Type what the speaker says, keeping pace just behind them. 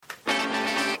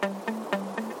Hey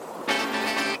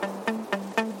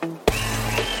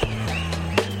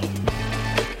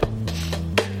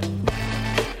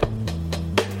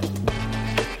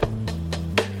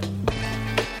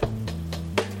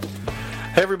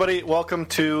everybody, welcome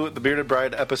to The Bearded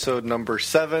Bride episode number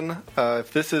 7.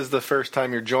 If this is the first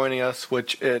time you're joining us,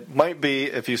 which it might be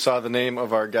if you saw the name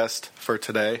of our guest for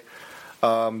today,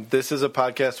 this is a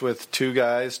podcast with two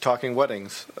guys talking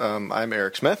weddings. I'm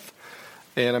Eric Smith,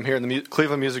 and I'm here in the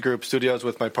Cleveland Music Group studios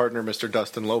with my partner, Mr.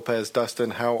 Dustin Lopez.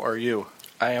 Dustin, how are you?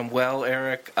 I am well,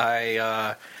 Eric.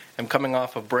 I am coming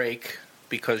off a break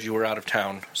because you were out of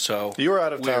town. So you were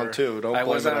out of town too. Don't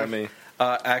blame it on me.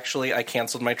 Actually, I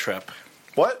canceled my trip.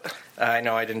 What? I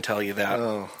know I didn't tell you that.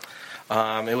 Oh.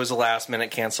 It was a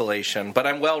last-minute cancellation, but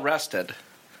I'm well-rested,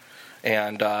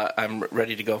 and I'm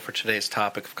ready to go for today's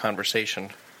topic of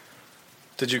conversation.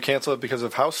 Did you cancel it because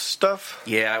of house stuff?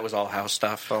 Yeah, it was all house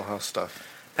stuff. All house stuff.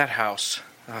 That house.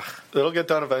 Ugh. It'll get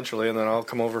done eventually, and then I'll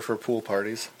come over for pool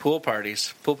parties. Pool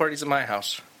parties. Pool parties at my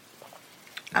house.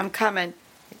 I'm coming.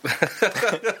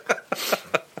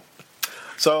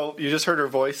 So you just heard her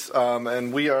voice,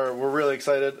 and we're really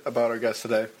excited about our guest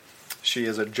today. She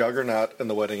is a juggernaut in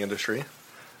the wedding industry.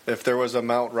 If there was a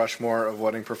Mount Rushmore of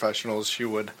wedding professionals, she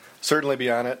would certainly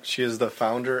be on it. She is the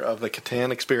founder of the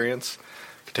Catan Experience,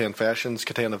 Catan Fashions,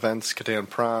 Catan Events, Catan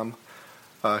Prom.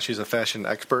 She's a fashion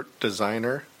expert,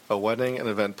 designer, a wedding and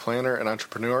event planner, and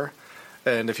entrepreneur.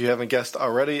 And if you haven't guessed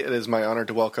already, it is my honor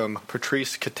to welcome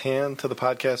Patrice Catan to the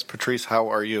podcast. Patrice, how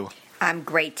are you? I'm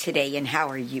great today, and how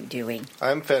are you doing?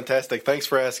 I'm fantastic. Thanks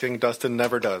for asking. Dustin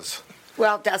never does.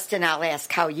 Well, Dustin, I'll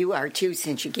ask how you are, too,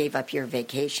 since you gave up your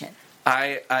vacation.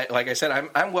 I like I said,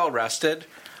 I'm well-rested.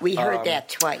 We heard that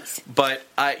twice. But,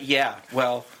 I'm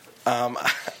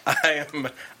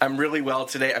really well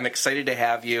today. I'm excited to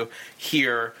have you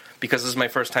here because this is my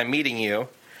first time meeting you.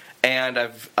 And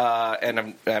I've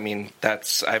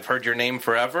heard your name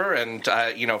forever, and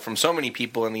from so many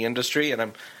people in the industry, and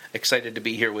I'm excited to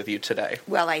be here with you today.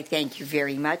 Well, I thank you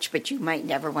very much, but you might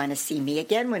never want to see me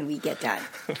again when we get done.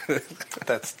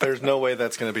 There's no way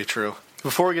that's going to be true.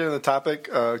 Before we get into the topic,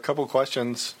 a couple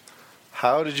questions.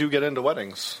 How did you get into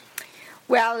weddings?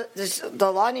 Well, the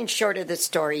long and short of the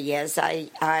story is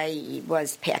I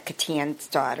was Pat Catan's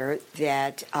daughter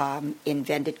that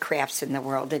invented crafts in the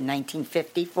world in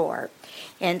 1954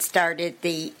 and started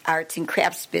the arts and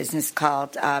crafts business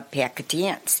called Pat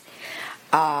Catan's.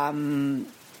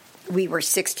 We were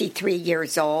 63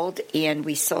 years old, and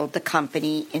we sold the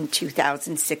company in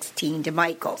 2016 to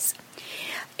Michaels.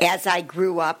 As I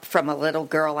grew up from a little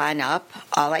girl on up,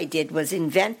 all I did was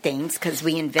invent things because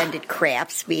we invented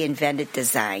crafts, we invented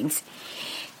designs.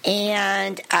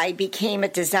 And I became a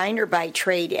designer by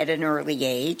trade at an early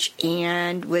age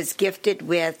and was gifted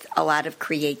with a lot of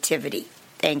creativity,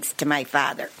 thanks to my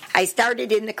father. I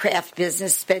started in the craft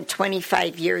business, spent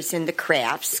 25 years in the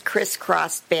crafts,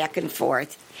 crisscrossed back and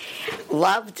forth.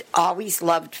 Always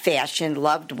loved fashion,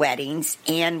 loved weddings,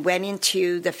 and went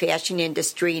into the fashion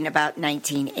industry in about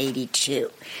 1982,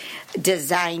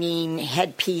 designing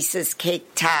headpieces,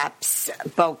 cake tops,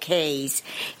 bouquets,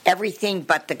 everything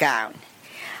but the gown.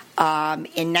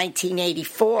 In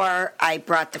 1984, I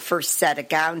brought the first set of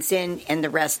gowns in, and the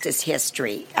rest is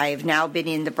history. I have now been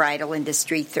in the bridal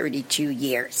industry 32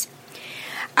 years.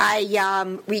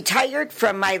 I retired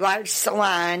from my large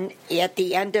salon at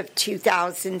the end of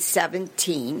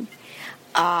 2017.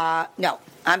 No,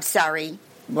 I'm sorry.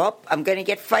 Whoop, I'm going to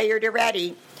get fired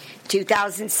already.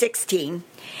 2016.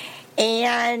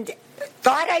 And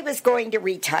thought I was going to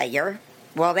retire.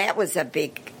 Well, that was a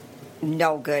big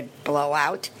no-good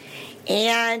blowout.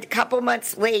 And a couple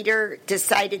months later,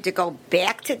 decided to go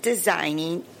back to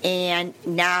designing. And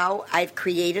now I've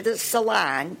created a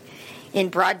salon in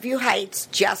Broadview Heights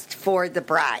just for the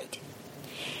bride.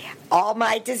 All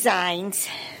my designs,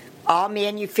 all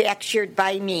manufactured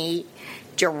by me,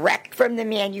 direct from the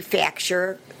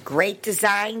manufacturer, great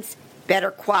designs, better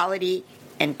quality,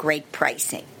 and great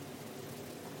pricing.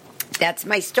 That's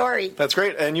my story. That's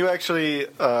great. And you actually,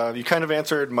 you kind of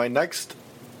answered my next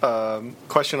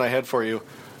question I had for you.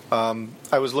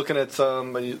 I was looking at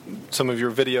some of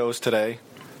your videos today,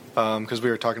 because we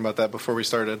were talking about that before we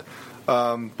started.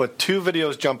 But two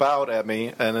videos jump out at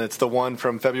me, and it's the one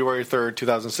from February 3rd,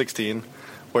 2016,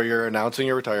 where you're announcing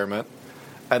your retirement.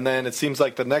 And then it seems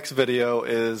like the next video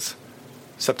is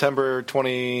September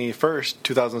 21st,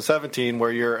 2017,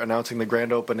 where you're announcing the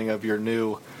grand opening of your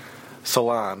new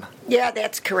salon. Yeah,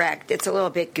 that's correct. It's a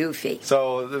little bit goofy.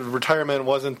 So the retirement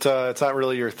wasn't, it's not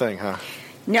really your thing, huh?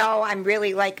 No, I'm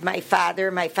really like my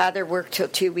father. My father worked till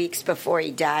 2 weeks before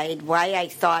he died. Why I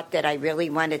thought that I really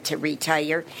wanted to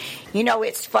retire. You know,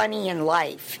 it's funny in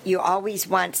life. You always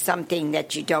want something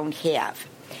that you don't have.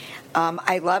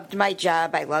 I loved my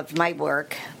job. I loved my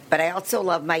work. But I also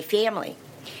love my family.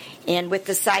 And with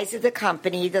the size of the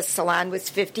company, the salon was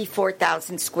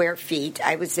 54,000 square feet.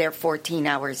 I was there 14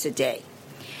 hours a day.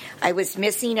 I was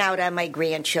missing out on my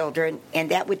grandchildren, and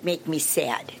that would make me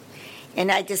sad.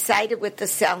 And I decided with the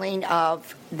selling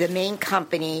of the main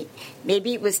company,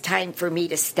 maybe it was time for me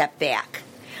to step back.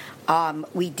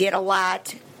 We did a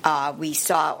lot. We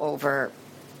saw over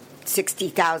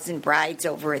 60,000 brides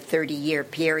over a 30-year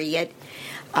period.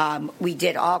 We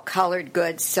did all colored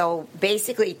goods. So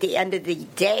basically, at the end of the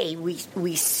day,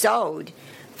 we sewed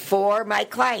for my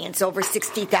clients over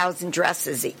 6,000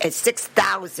 dresses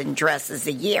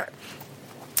a year.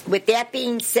 With that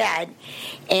being said,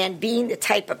 and being the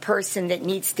type of person that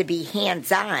needs to be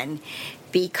hands-on,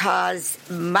 because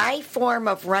my form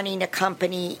of running a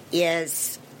company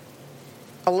is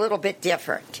a little bit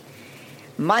different.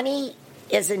 Money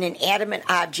is an inanimate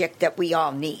object that we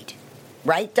all need.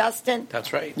 Right, Dustin?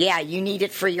 That's right. Yeah, you need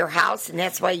it for your house, and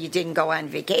that's why you didn't go on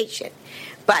vacation.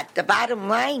 But the bottom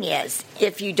line is,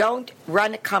 if you don't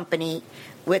run a company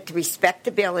with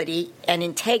respectability and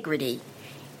integrity,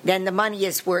 then the money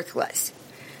is worthless.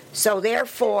 So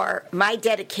therefore, my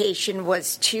dedication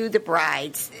was to the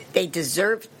brides. They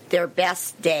deserved their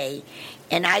best day,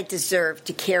 and I deserved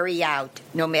to carry out,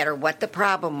 no matter what the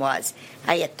problem was.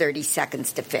 I had 30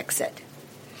 seconds to fix it.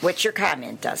 What's your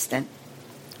comment, Dustin?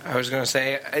 I was going to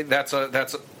say that's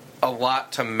a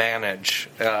lot to manage,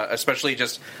 especially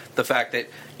just the fact that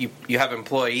you have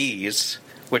employees,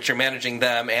 which you're managing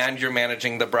them, and you're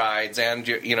managing the brides, and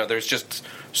there's just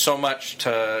so much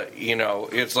to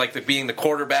It's like being the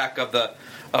quarterback of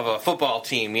a football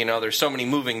team. There's so many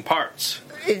moving parts.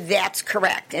 That's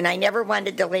correct, and I never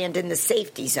wanted to land in the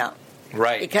safety zone.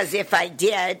 Right. Because if I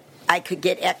did, I could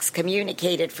get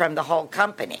excommunicated from the whole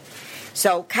company.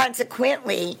 So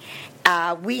consequently,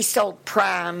 we sold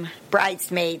prom,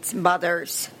 bridesmaids,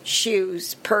 mothers,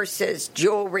 shoes, purses,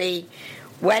 jewelry,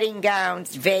 wedding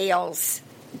gowns, veils,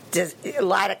 a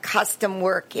lot of custom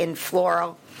work in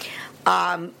floral.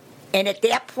 And at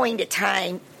that point in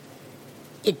time,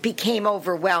 it became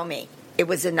overwhelming. It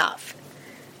was enough.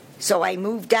 So I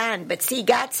moved on. But see,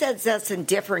 God sends us in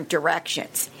different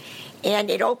directions. And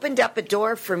it opened up a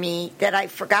door for me that I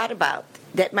forgot about,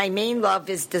 that my main love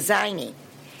is designing.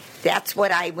 That's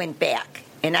what I went back.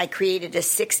 And I created a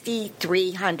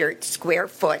 6,300 square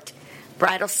foot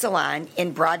bridal salon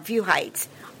in Broadview Heights,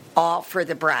 all for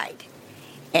the bride.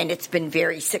 And it's been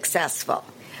very successful.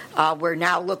 We're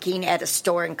now looking at a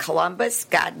store in Columbus.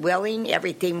 God willing,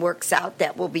 everything works out.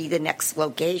 That will be the next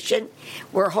location.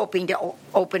 We're hoping to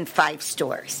open 5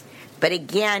 stores. But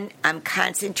again, I'm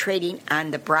concentrating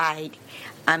on the bride.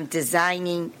 I'm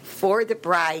designing for the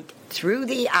bride through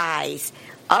the eyes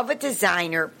of a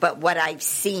designer, but what I've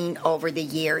seen over the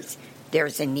years,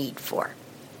 there's a need for.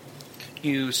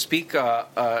 You speak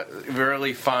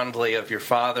very fondly of your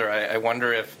father. I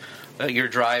wonder if your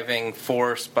driving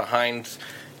force behind,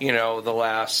 the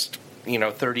last,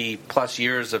 30 plus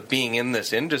years of being in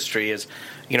this industry is,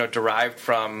 derived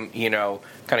from, kind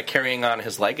of carrying on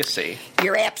his legacy.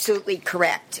 You're absolutely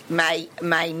correct. My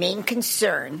main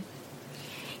concern,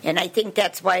 and I think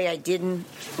that's why I didn't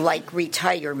like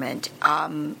retirement,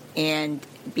 and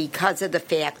because of the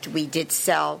fact we did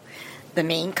sell the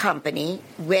main company,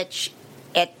 which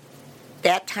at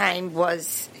that time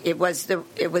was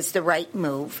the right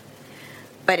move,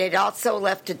 but it also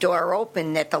left a door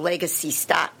open that the legacy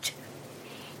stopped,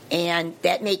 and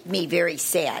that made me very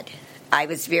sad. I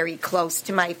was very close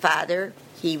to my father.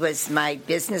 He was my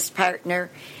business partner.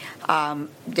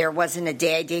 There wasn't a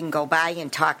day I didn't go by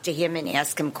and talk to him and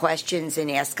ask him questions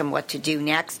and ask him what to do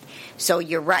next. So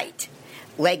you're right.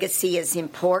 Legacy is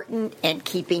important, and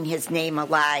keeping his name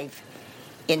alive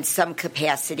in some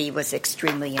capacity was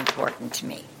extremely important to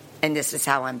me. And this is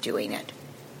how I'm doing it.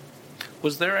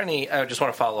 Was there any, I just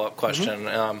want to follow up question.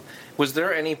 Mm-hmm. Was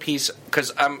there any piece,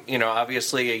 because I'm,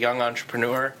 obviously a young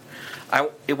entrepreneur,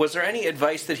 was there any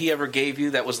advice that he ever gave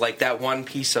you that was like that one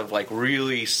piece of like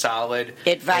really solid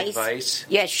advice?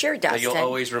 Yeah, sure, Dustin. That you'll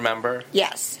always remember?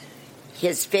 Yes.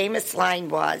 His famous line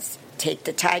was, take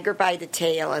the tiger by the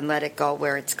tail and let it go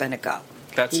where it's going to go.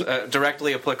 That's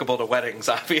directly applicable to weddings,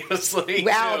 obviously.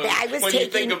 Well, I was when taking.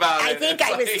 You think about I it, think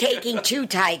I was taking 2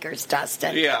 tigers,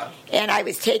 Dustin. Yeah. And I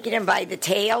was taking them by the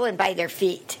tail and by their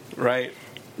feet. Right.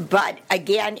 But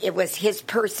again, it was his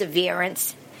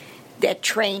perseverance that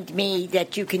trained me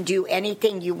that you can do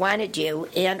anything you want to do,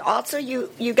 and also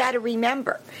you got to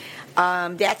remember,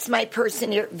 That's my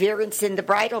perseverance in the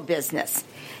bridal business.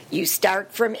 You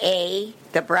start from A,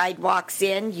 the bride walks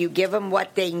in, you give them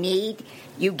what they need,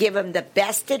 you give them the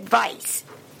best advice,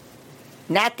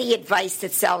 not the advice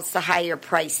that sells the higher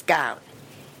priced gown,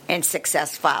 and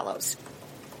success follows.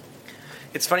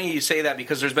 It's funny you say that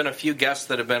because there's been a few guests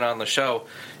that have been on the show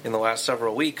in the last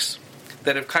several weeks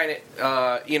that have kind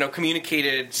of,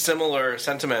 communicated similar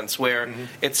sentiments where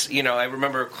it's, I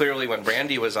remember clearly when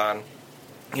Brandy was on,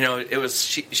 it was,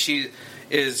 she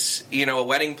is, a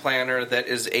wedding planner that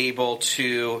is able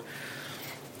to,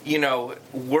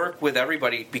 work with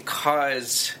everybody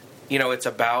because, it's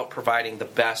about providing the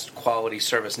best quality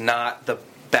service, not the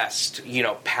best,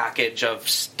 package of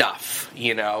stuff.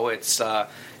 It's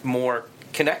more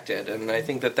connected, and I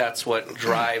think that that's what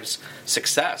drives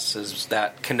success, is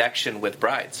that connection with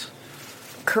brides.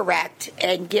 Correct,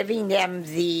 and giving them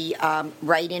the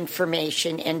right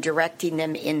information and directing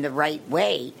them in the right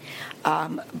way.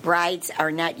 Brides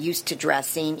are not used to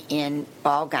dressing in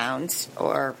ball gowns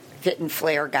or fit and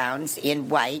flare gowns in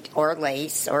white or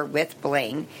lace or with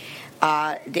bling.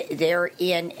 They're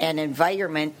in an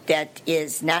environment that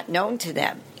is not known to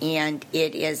them, and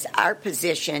it is our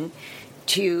position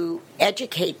to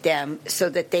educate them so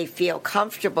that they feel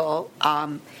comfortable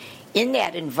in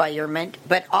that environment,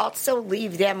 but also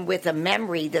leave them with a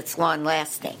memory that's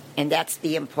long-lasting, and that's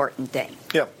the important thing.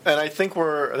 Yeah, and I think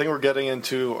we're getting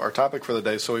into our topic for the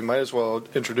day, so we might as well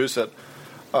introduce it.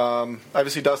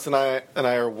 Obviously, Dustin and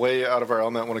I are way out of our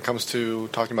element when it comes to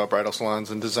talking about bridal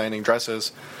salons and designing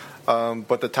dresses,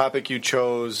 but the topic you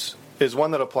chose is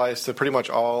one that applies to pretty much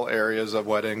all areas of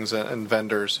weddings and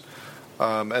vendors.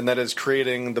 And that is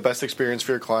creating the best experience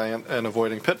for your client and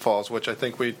avoiding pitfalls, which I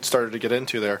think we started to get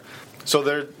into there. So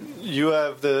there, you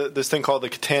have this thing called the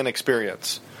Catan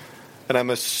experience, and I'm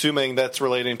assuming that's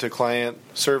relating to client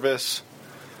service,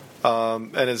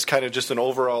 and is kind of just an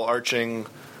overall arching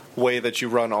way that you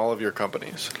run all of your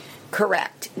companies.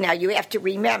 Correct. Now you have to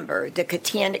remember the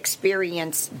Catan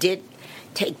experience did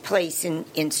take place in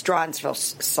Stronsville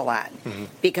salon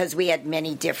because we had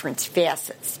many different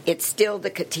facets. It's still the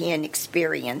Catan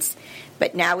experience,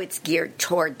 but now it's geared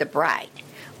toward the bride.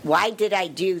 Why did I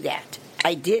do that?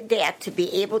 I did that to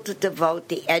be able to devote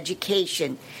the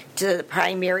education to the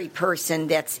primary person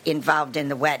that's involved in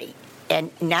the wedding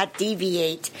and not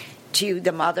deviate to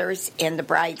the mothers and the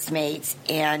bridesmaids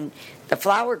and the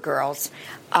flower girls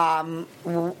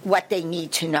what they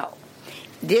need to know.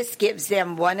 This gives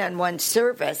them one-on-one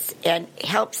service and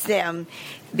helps them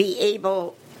be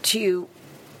able to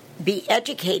be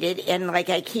educated and, like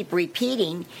I keep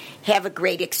repeating, have a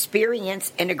great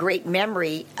experience and a great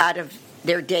memory out of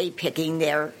their day picking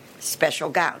their special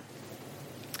gown.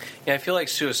 Yeah, I feel like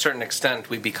to a certain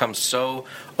extent we become so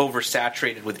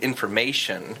oversaturated with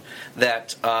information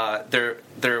that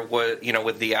there was,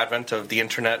 with the advent of the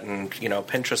internet and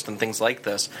Pinterest and things like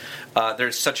this,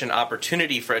 there's such an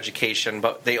opportunity for education,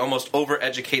 but they almost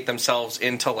overeducate themselves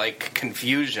into like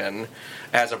confusion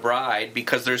as a bride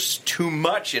because there's too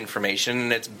much information,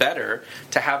 and it's better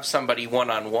to have somebody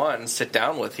one-on-one sit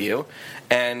down with you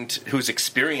and who's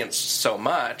experienced so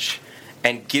much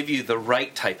and give you the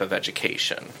right type of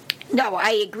education. No,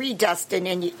 I agree, Dustin,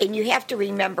 and you have to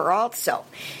remember also,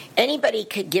 anybody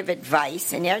could give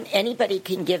advice and anybody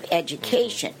can give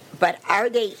education, but are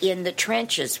they in the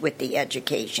trenches with the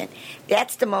education?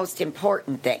 That's the most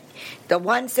important thing. The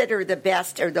ones that are the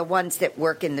best are the ones that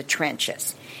work in the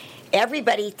trenches.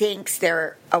 Everybody thinks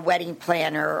they're a wedding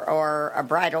planner or a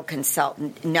bridal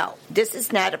consultant. No, this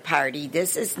is not a party.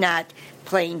 This is not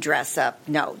plain dress up.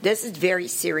 No, this is very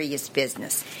serious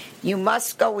business. You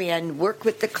must go in, work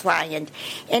with the client,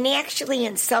 and actually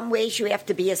in some ways you have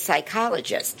to be a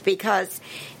psychologist because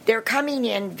they're coming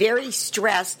in very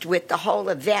stressed with the whole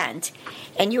event,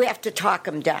 and you have to talk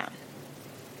them down.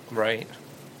 Right.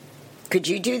 Could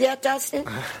you do that, Dustin?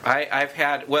 I've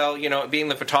had, being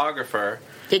the photographer...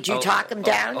 Did you talk them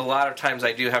down? A lot of times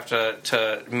I do have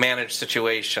to manage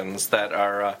situations that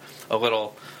are a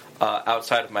little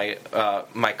outside of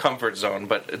my comfort zone,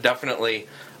 but definitely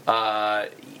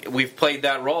we've played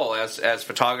that role as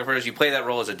photographers. You play that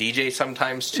role as a DJ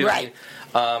sometimes too. Right.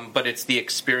 But it's the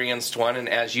experienced one, and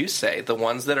as you say, the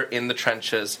ones that are in the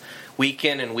trenches week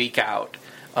in and week out.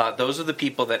 Those are the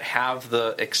people that have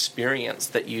the experience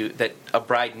that a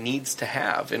bride needs to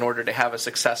have in order to have a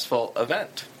successful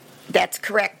event. That's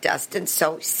correct, Dustin.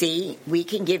 So, see, we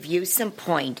can give you some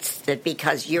points that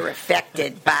because you're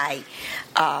affected by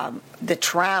the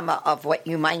trauma of what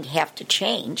you might have to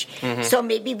change. Mm-hmm. So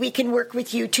maybe we can work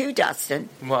with you too, Dustin.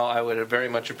 Well, I would very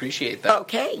much appreciate that.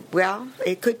 Okay. Well,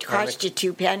 it could cost you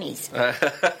 2 pennies. A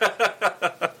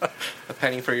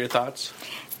penny for your thoughts?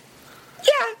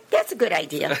 That's a good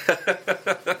idea.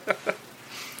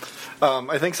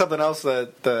 I think something else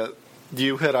that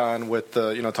you hit on with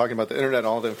the, talking about the internet and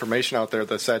all the information out there,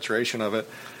 the saturation of it.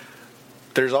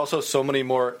 There's also so many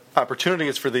more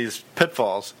opportunities for these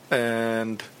pitfalls,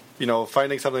 and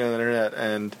finding something on the internet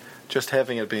and just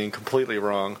having it being completely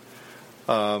wrong.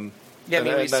 And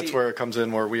that's where it comes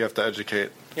in, where we have to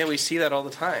educate. Yeah, we see that all the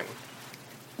time.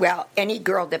 Well, any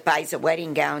girl that buys a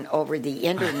wedding gown over the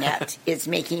internet is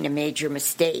making a major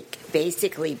mistake,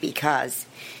 basically because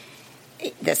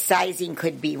the sizing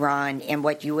could be wrong and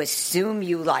what you assume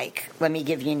you like. Let me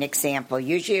give you an example.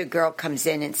 Usually a girl comes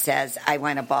in and says, I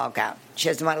want a ball gown. She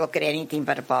doesn't want to look at anything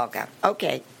but a ball gown.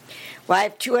 Okay. Well, I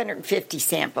have 250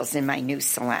 samples in my new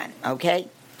salon, okay?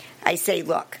 I say,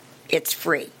 look, it's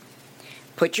free.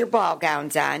 Put your ball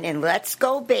gowns on and let's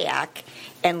go back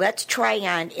and let's try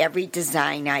on every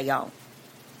design I own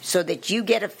so that you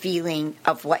get a feeling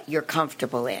of what you're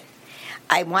comfortable in.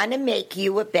 I want to make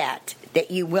you a bet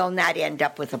that you will not end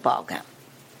up with a ball gown.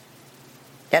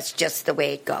 That's just the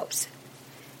way it goes.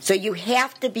 So you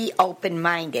have to be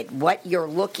open-minded. What you're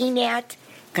looking at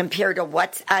compared to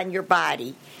what's on your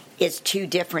body is two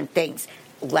different things.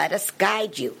 Let us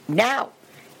guide you. Now,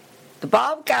 the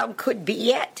ball gown could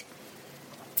be it.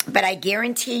 But I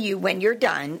guarantee you when you're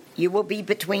done, you will be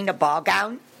between a ball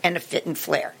gown and a fit and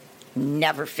flare.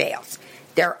 Never fails.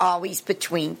 They're always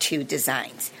between two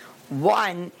designs.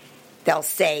 One, they'll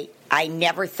say, I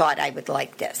never thought I would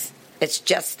like this. It's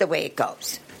just the way it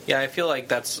goes. Yeah, I feel like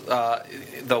that's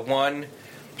the one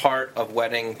part of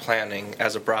wedding planning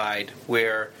as a bride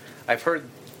where I've heard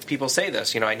people say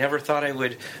this, I never thought I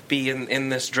would be in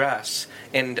this dress.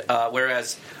 And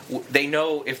whereas they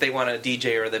know if they want a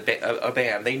DJ or a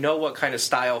band, they know what kind of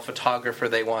style photographer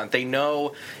they want. They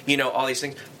know, all these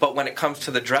things. But when it comes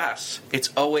to the dress, it's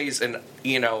always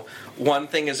one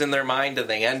thing is in their mind and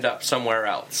they end up somewhere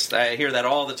else. I hear that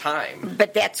all the time.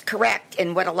 But that's correct.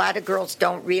 And what a lot of girls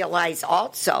don't realize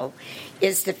also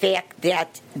is the fact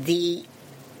that the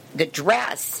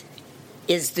dress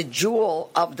is the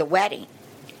jewel of the wedding.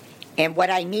 And what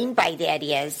I mean by that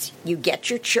is you get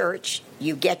your church,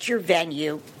 you get your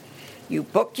venue, you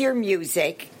book your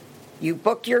music, you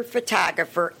book your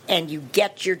photographer, and you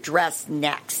get your dress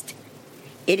next.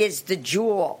 It is the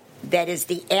jewel that is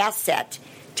the asset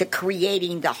to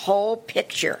creating the whole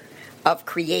picture of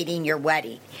creating your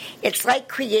wedding. It's like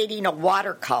creating a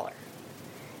watercolor.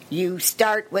 You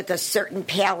start with a certain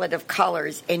palette of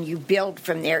colors and you build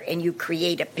from there and you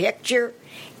create a picture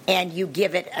and you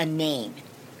give it a name.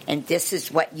 And this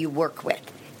is what you work with.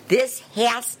 This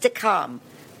has to come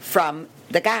from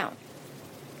the gown.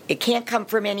 It can't come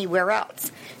from anywhere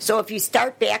else. So if you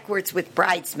start backwards with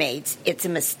bridesmaids, it's a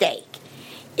mistake.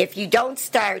 If you don't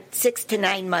start 6 to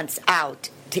 9 months out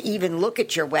to even look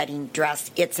at your wedding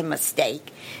dress, it's a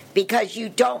mistake because you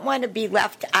don't want to be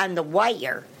left on the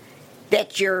wire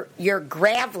that you're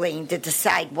graveling to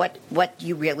decide what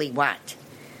you really want.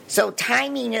 So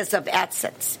timing is of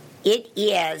essence. It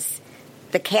is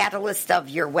the catalyst of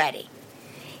your wedding.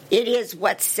 It is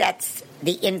what sets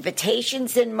the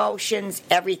invitations in motions,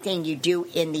 everything you do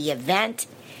in the event.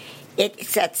 It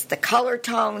sets the color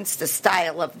tones, the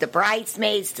style of the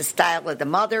bridesmaids, the style of the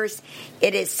mothers.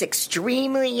 It is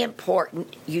extremely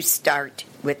important you start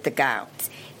with the gowns.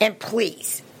 And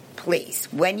please,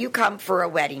 when you come for a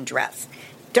wedding dress,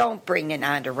 don't bring an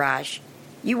entourage.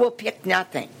 You will pick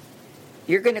nothing.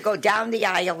 You're going to go down the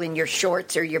aisle in your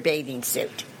shorts or your bathing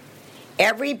suit.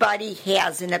 Everybody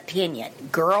has an opinion.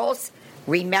 Girls,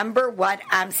 remember what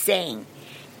I'm saying.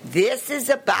 This is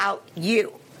about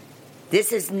you.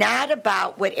 This is not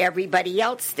about what everybody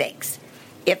else thinks.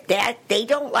 If they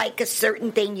don't like a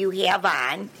certain thing you have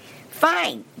on,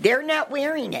 fine. They're not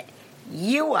wearing it.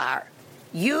 You are.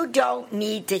 You don't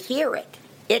need to hear it.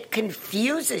 It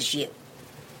confuses you.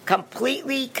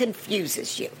 Completely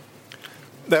confuses you.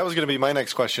 That was going to be my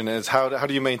next question is how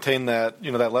do you maintain that,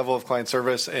 that level of client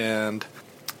service and,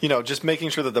 just making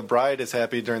sure that the bride is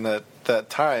happy during that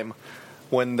time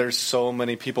when there's so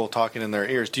many people talking in their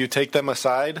ears. Do you take them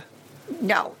aside?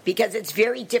 No, because it's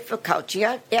very difficult.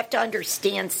 You have to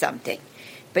understand something.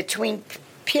 Between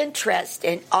Pinterest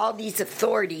and all these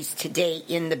authorities today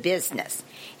in the business,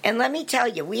 and let me tell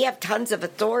you, we have tons of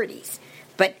authorities,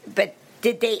 but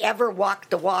did they ever walk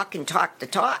the walk and talk the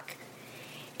talk?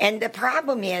 And the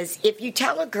problem is, if you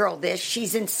tell a girl this,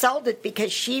 she's insulted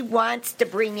because she wants to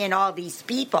bring in all these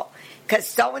people because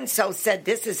so-and-so said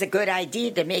this is a good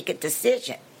idea to make a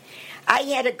decision. I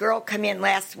had a girl come in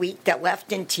last week that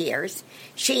left in tears.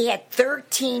 She had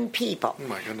 13 people. Oh,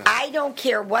 my goodness. I don't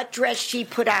care what dress she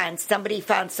put on, somebody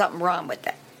found something wrong with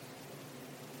it.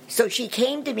 So she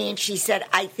came to me and she said,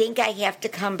 I think I have to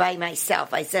come by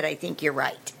myself. I said, I think you're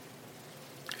right.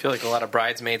 I feel like a lot of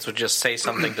bridesmaids would just say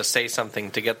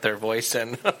something to get their voice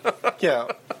in. Yeah,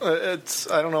 I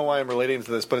don't know why I'm relating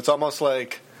to this, but it's almost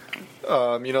like,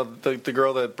 the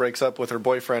girl that breaks up with her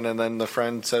boyfriend and then the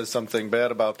friend says something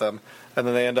bad about them, and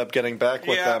then they end up getting back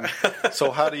with them.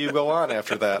 So how do you go on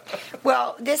after that?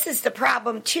 Well, this is the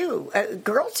problem, too.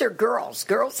 Girls are girls.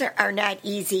 Girls are not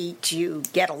easy to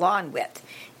get along with.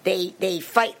 They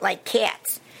fight like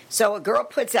cats. So a girl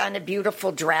puts on a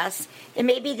beautiful dress, and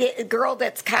maybe the girl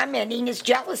that's commenting is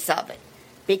jealous of it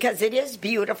because it is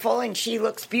beautiful and she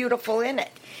looks beautiful in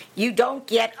it. You don't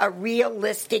get a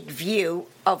realistic view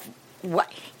of what.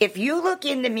 If you look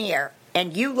in the mirror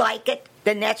and you like it,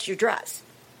 then that's your dress.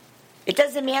 It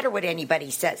doesn't matter what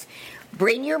anybody says.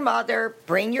 Bring your mother,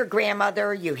 bring your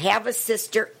grandmother, you have a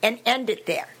sister, and end it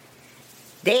there.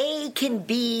 They can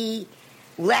be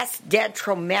less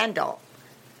detrimental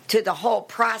to the whole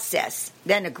process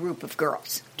than a group of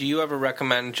girls. Do you ever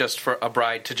recommend just for a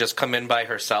bride to just come in by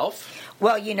herself?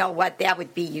 Well, you know what? That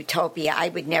would be utopia. I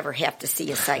would never have to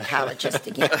see a psychologist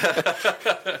again.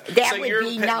 That would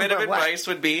be number one. So your bit of advice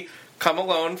would be come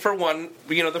alone for one,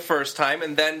 the first time,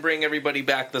 and then bring everybody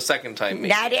back the second time. Maybe.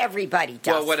 Not everybody,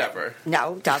 Dustin. Well, whatever.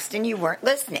 No, Dustin, you weren't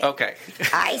listening. Okay.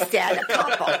 I said a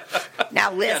couple.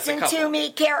 Now listen to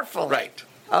me carefully. Right.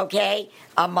 Okay?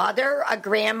 A mother, a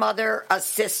grandmother, a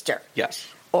sister. Yes.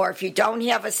 Or if you don't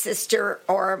have a sister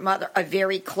or a mother, a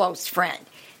very close friend.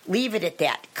 Leave it at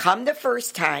that. Come the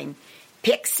first time,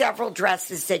 pick several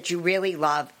dresses that you really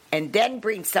love, and then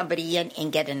bring somebody in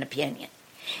and get an opinion.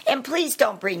 And please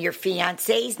don't bring your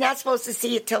fiancé. He's not supposed to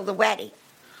see it till the wedding.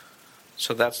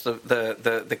 So that's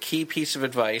the key piece of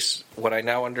advice. What I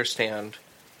now understand,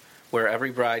 where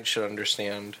every bride should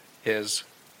understand, is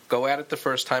go at it the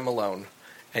first time alone,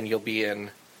 and you'll be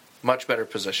in much better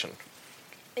position.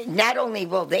 Not only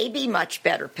will they be much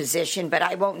better positioned, but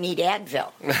I won't need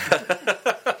Advil.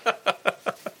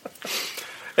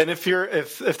 And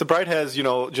if the bride has,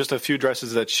 just a few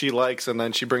dresses that she likes and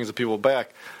then she brings the people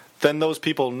back, then those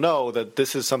people know that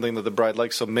this is something that the bride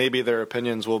likes, so maybe their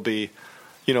opinions will be,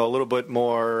 a little bit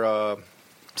more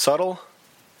subtle.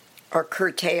 Or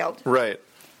curtailed. Right.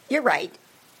 You're right.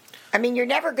 I mean, you're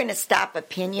never going to stop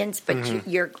opinions, but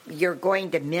you're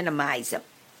going to minimize them.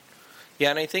 Yeah,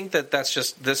 and I think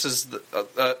this is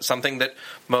something that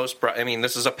most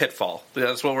this is a pitfall.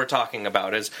 That's what we're talking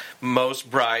about, is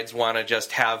most brides want to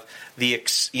just have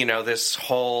this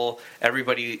whole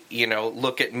everybody,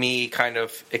 look at me kind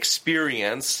of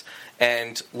experience.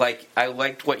 And I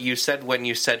liked what you said when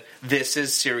you said, this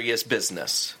is serious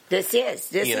business. This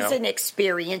is an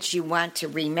experience you want to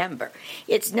remember.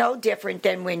 It's no different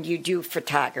than when you do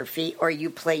photography or you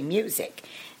play music.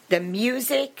 The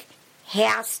music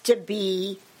has to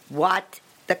be what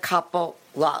the couple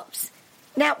loves,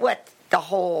 not what the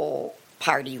whole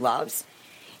party loves.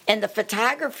 And the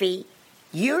photography,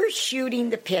 you're shooting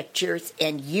the pictures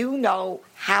and you know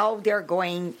how they're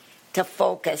going to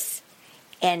focus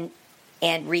and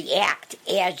react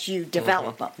as you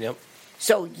develop them. Yep.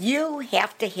 So you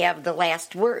have to have the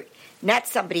last word, not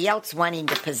somebody else wanting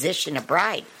to position a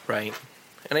bride. Right.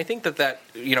 And I think that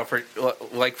for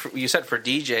you said, for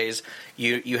DJs,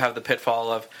 you have the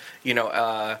pitfall of, I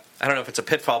don't know if it's a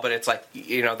pitfall, but it's like,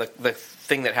 the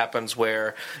thing that happens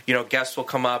where, guests will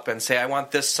come up and say, I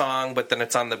want this song, but then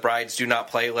it's on the bride's do not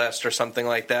playlist or something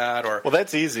like that. Or, well,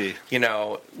 that's easy.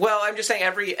 Well, I'm just saying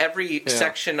every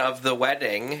section of the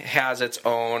wedding has its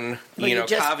own,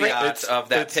 caveat of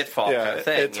that pitfall kind of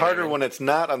thing. It's harder when it's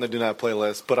not on the do not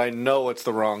playlist, but I know it's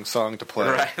the wrong song to play.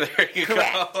 Right, there you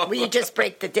Correct. go. Well, you just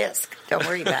break the disc. Don't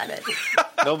worry about it.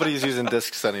 Nobody's using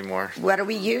discs anymore. What are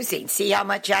we using? See how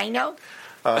much I know?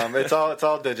 It's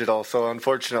all digital, so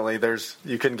unfortunately,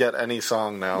 you can get any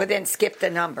song now. Well, then skip the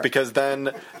number. Because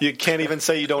then you can't even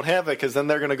say you don't have it, because then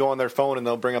they're going to go on their phone and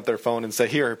they'll bring up their phone and say,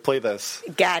 "Here, play this."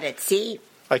 Got it. See?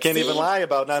 I can't even lie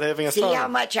about not having a song. See how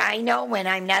much I know when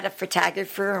I'm not a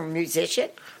photographer or musician?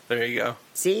 There you go.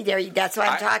 See, that's why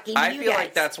I'm talking to you guys. I feel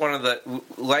like that's one of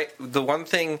the one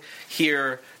thing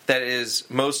here that is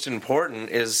most important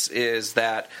is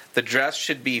that the dress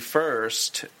should be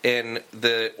first in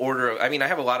the order of. I mean, I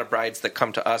have a lot of brides that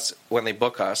come to us when they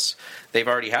book us. They've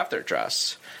already have their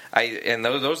dress. And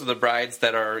those are the brides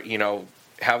that are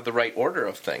have the right order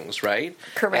of things, right?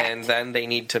 Correct. And then they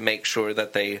need to make sure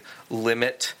that they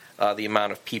limit the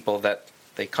amount of people that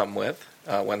they come with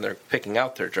when they're picking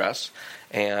out their dress,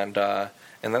 and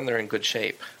then they're in good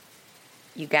shape.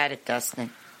 You got it,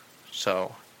 Dustin.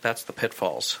 So that's the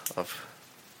pitfalls of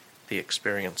the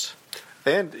experience.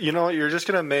 And you're just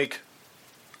going to make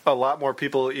a lot more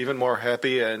people even more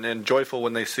happy and joyful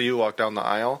when they see you walk down the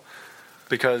aisle,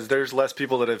 because there's less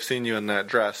people that have seen you in that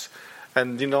dress.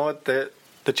 And you know what? The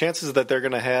chances that they're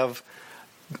going to have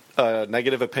a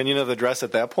negative opinion of the dress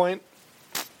at that point?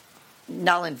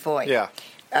 Null and void. Yeah.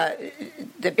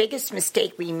 The biggest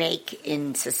mistake we make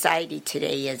in society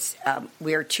today is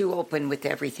we're too open with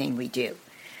everything we do.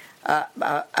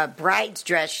 A bride's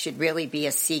dress should really be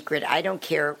a secret. I don't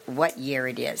care what year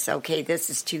it is. Okay, this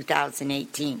is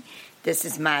 2018. This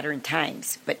is modern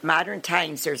times. But modern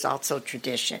times, there's also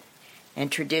tradition.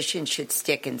 And tradition should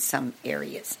stick in some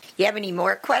areas. You have any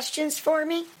more questions for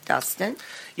me, Dustin?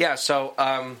 Yeah, so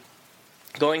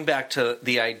going back to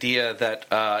the idea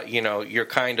that, you're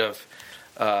kind of,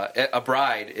 a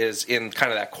bride is in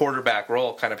kind of that quarterback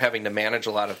role, kind of having to manage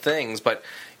a lot of things, but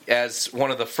as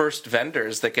one of the first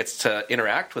vendors that gets to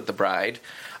interact with the bride,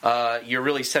 you're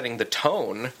really setting the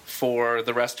tone for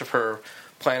the rest of her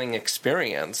planning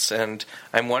experience. And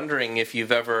I'm wondering if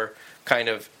you've ever kind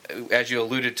of, as you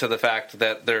alluded to the fact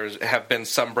that there have been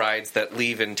some brides that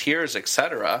leave in tears,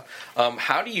 etc.,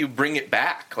 how do you bring it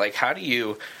back? Like, how do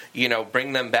you,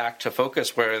 bring them back to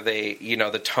focus where they,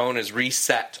 the tone is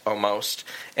reset almost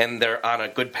and they're on a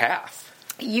good path?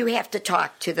 You have to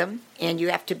talk to them, and you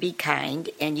have to be kind,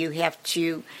 and you have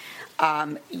to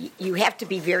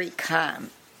be very calm,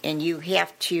 and you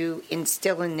have to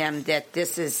instill in them that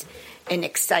this is an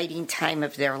exciting time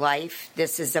of their life.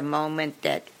 This is a moment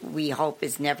that we hope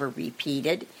is never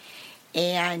repeated,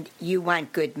 and you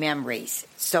want good memories.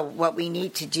 So what we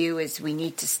need to do is we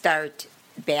need to start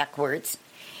backwards,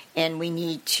 and we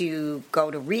need to go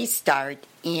to restart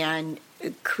and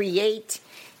create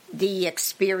the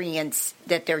experience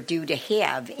that they're due to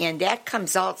have. And that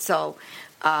comes also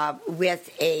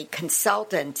with a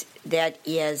consultant that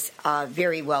is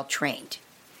very well trained.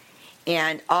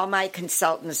 And all my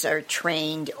consultants are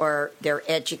trained, or they're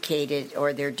educated,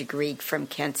 or they're degreed from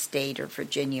Kent State or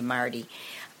Virginia Marty.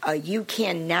 You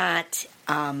cannot,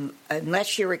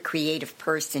 unless you're a creative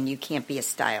person, you can't be a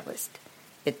stylist.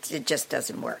 It just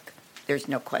doesn't work. There's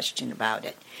no question about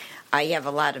it. I have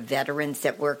a lot of veterans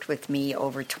that worked with me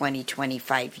over 20,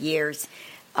 25 years.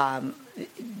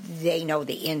 They know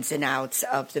the ins and outs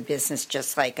of the business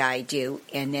just like I do.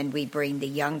 And then we bring the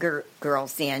younger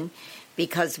girls in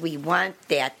because we want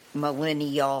that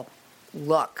millennial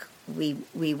look. We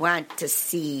want to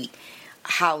see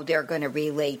how they're going to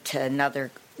relate to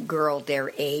another girl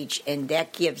their age. And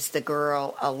that gives the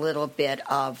girl a little bit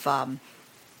of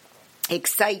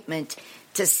excitement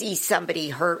to see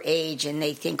somebody her age, and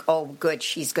they think, oh, good,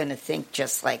 she's going to think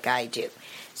just like I do.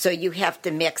 So you have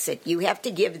to mix it. You have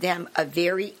to give them a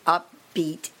very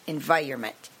upbeat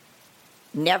environment.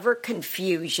 Never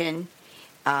confusion,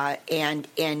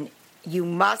 and you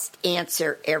must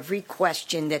answer every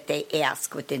question that they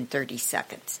ask within 30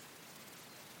 seconds.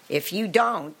 If you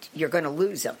don't, you're going to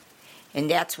lose them. And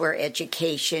that's where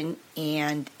education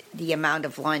and the amount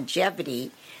of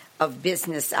longevity of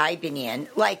business I've been in.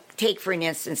 Like, take for an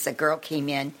instance, a girl came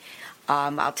in.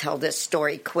 I'll tell this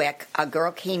story quick. A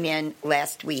girl came in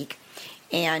last week,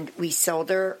 and we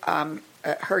sold her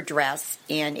her dress,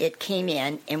 and it came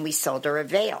in, and we sold her a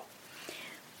veil.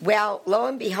 Well, lo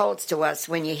and behold to us,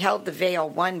 when you held the veil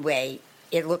one way,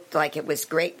 it looked like it was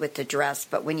great with the dress,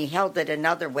 but when you held it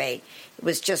another way, it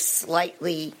was just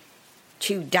slightly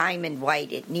too diamond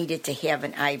white. It needed to have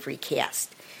an ivory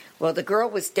cast. Well, the girl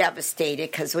was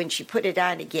devastated because when she put it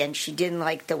on again, she didn't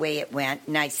like the way it went.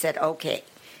 And I said, okay,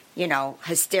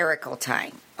 hysterical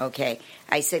time, okay?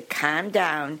 I said, calm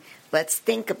down. Let's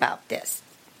think about this,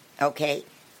 okay?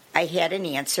 I had an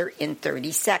answer in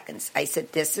 30 seconds. I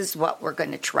said, this is what we're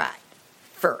going to try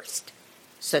first,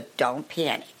 so don't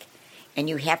panic. And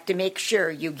you have to make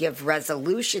sure you give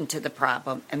resolution to the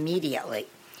problem immediately.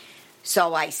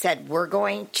 So I said, we're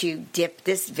going to dip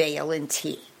this veil in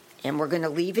tea. And we're going to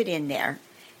leave it in there,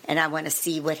 and I want to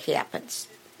see what happens.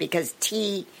 Because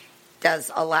tea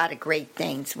does a lot of great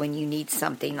things when you need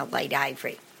something a light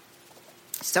ivory.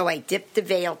 So I dipped the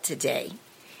veil today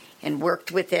and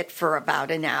worked with it for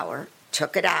about an hour,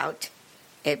 took it out.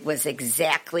 It was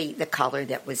exactly the color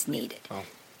that was needed. Oh.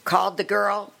 Called the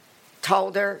girl,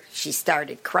 told her. She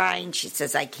started crying. She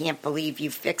says, I can't believe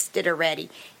you fixed it already.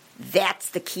 That's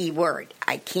the key word.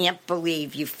 I can't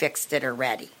believe you fixed it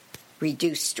already.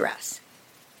 Reduce stress.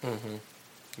 Mm-hmm.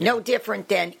 Yeah. No different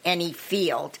than any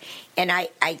field. And I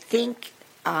think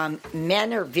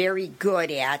men are very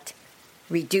good at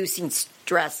reducing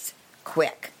stress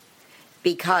quick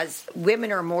because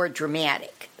women are more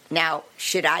dramatic. Now,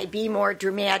 should I be more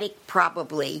dramatic?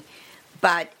 Probably.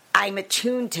 But I'm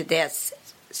attuned to this.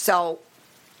 So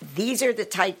these are the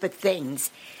type of things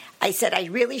I said, I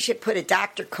really should put a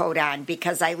doctor coat on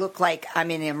because I look like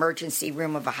I'm in the emergency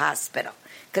room of a hospital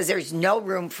because there's no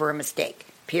room for a mistake,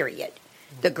 period.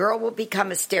 The girl will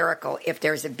become hysterical if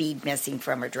there's a bead missing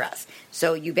from her dress.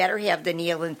 So you better have the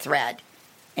needle and thread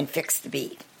and fix the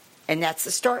bead. And that's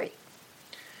the story.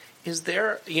 Is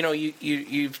there,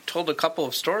 you've told a couple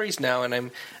of stories now,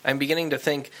 and I'm beginning to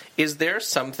think, is there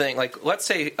something, like, let's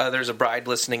say there's a bride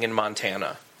listening in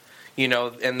Montana,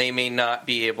 and they may not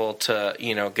be able to,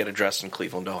 get a dress in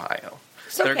Cleveland, Ohio.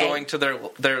 It's They're okay. going to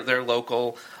their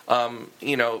local,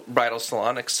 bridal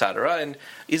salon, etc. And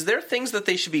is there things that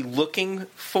they should be looking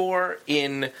for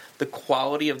in the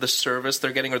quality of the service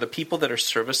they're getting or the people that are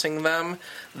servicing them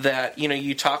that,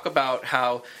 you talk about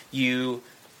how you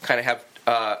kind of have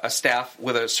a staff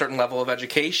with a certain level of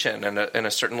education and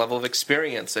a certain level of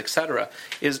experience, etc.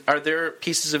 Are there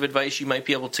pieces of advice you might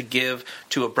be able to give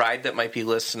to a bride that might be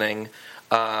listening?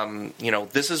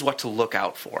 This is what to look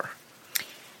out for.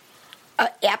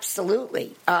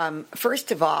 Absolutely.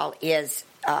 First of all, is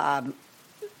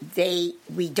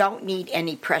we don't need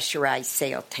any pressurized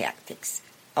sale tactics.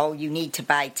 Oh, you need to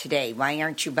buy today. Why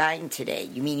aren't you buying today?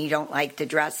 You mean you don't like the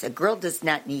dress? A girl does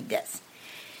not need this.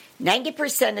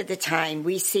 90% of the time,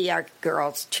 we see our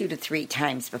girls 2 to 3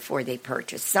 times before they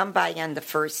purchase. Some buy on the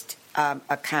first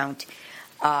account.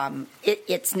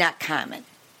 It's not common,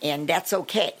 and that's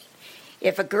okay.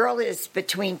 If a girl is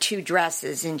between 2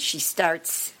 dresses and she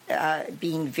starts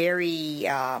being very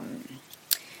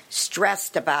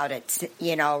stressed about it,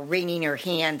 wringing her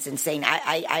hands and saying,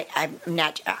 I'm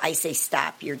not, I say,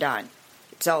 stop, you're done.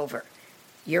 It's over.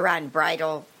 You're on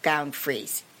bridal gown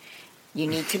freeze. You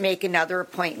need to make another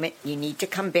appointment. You need to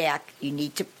come back. You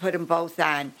need to put them both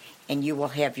on, and you will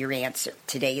have your answer.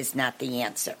 Today is not the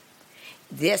answer.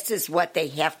 This is what they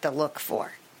have to look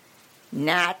for,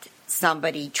 not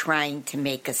somebody trying to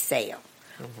make a sale.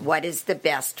 Mm-hmm. What is the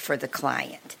best for the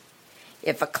client?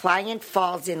 If a client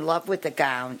falls in love with a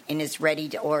gown and is ready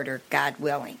to order, God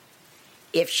willing.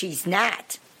 If she's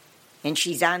not, and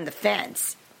she's on the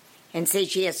fence, and say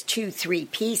she has 2, 3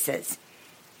 pieces,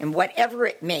 and whatever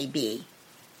it may be,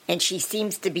 and she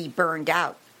seems to be burned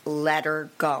out, let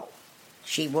her go.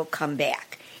 She will come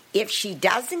back. If she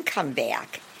doesn't come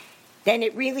back, then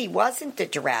it really wasn't the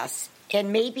dress,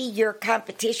 and maybe your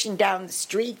competition down the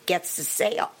street gets the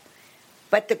sale,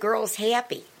 but the girl's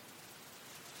happy.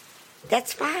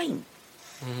 That's fine.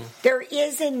 Mm-hmm. There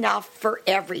is enough for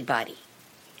everybody.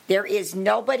 There is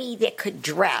nobody that could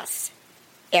dress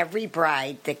every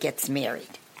bride that gets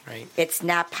married. Right. It's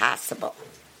not possible.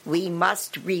 We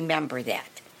must remember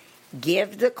that.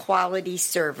 Give the quality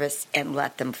service and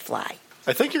let them fly.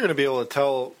 I think you're going to be able to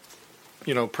tell,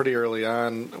 pretty early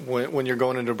on when you're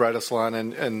going into a bridal salon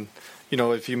and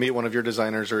if you meet one of your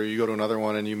designers or you go to another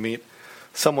one and you meet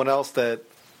someone else that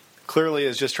clearly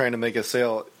is just trying to make a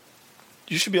sale,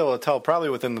 you should be able to tell probably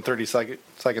within the 30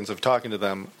 seconds of talking to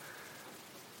them.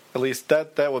 At least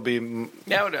that would be my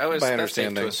understanding. That's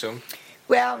safe to assume.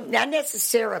 Well, not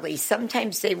necessarily.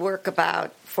 Sometimes they work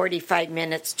about 45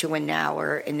 minutes to an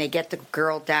hour, and they get the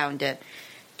girl down to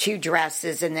 2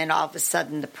 dresses, and then all of a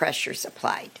sudden the pressure's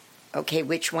applied. Okay,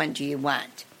 which one do you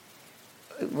want?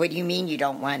 What do you mean you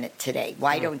don't want it today?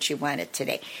 Why don't you want it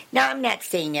today? Now, I'm not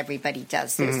saying everybody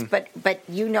does this, but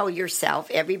you know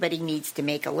yourself, everybody needs to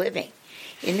make a living.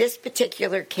 In this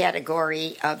particular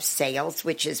category of sales,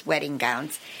 which is wedding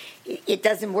gowns, it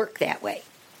doesn't work that way.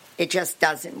 It just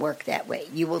doesn't work that way.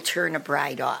 You will turn a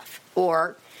bride off,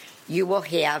 or you will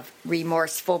have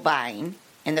remorseful buying,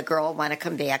 and the girl will want to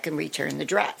come back and return the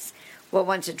dress. Well,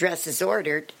 once a dress is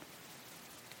ordered,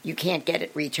 you can't get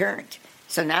it returned.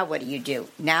 So now what do?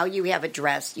 Now you have a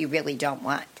dress you really don't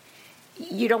want.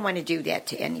 You don't want to do that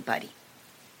to anybody.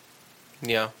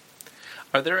 Yeah.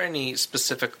 Are there any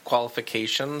specific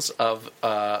qualifications of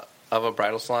a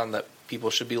bridal salon that people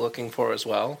should be looking for as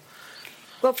well?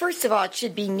 Well, first of all, it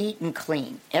should be neat and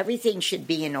clean. Everything should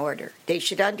be in order. They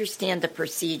should understand the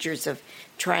procedures of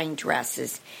trying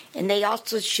dresses. And they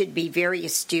also should be very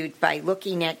astute by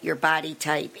looking at your body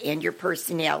type and your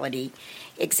personality,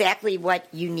 exactly what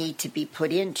you need to be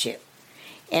put into.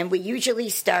 And we usually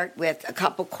start with a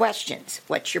couple questions.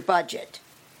 What's your budget?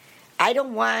 I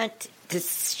don't want to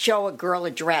show a girl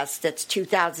a dress that's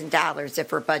 $2,000 if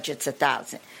her budget's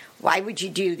 $1,000. Why would you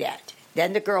do that?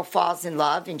 Then the girl falls in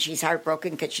love and she's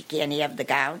heartbroken because she can't have the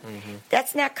gown. Mm-hmm.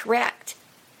 That's not correct.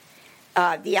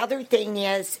 The other thing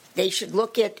is they should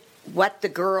look at what the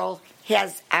girl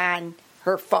has on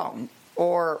her phone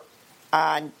or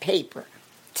on paper.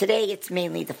 Today it's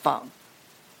mainly the phone.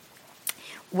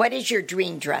 What is your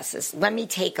dream dresses? Let me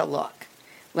take a look.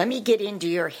 Let me get into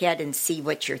your head and see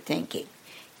what you're thinking.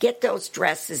 get those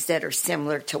dresses that are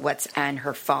similar to what's on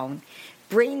her phone,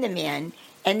 bring them in,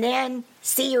 and then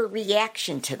see her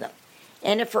reaction to them.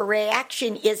 And if her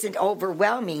reaction isn't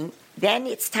overwhelming, then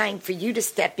it's time for you to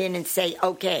step in and say,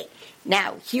 okay,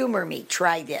 now humor me,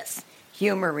 try this.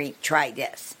 Humor me, try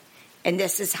this. And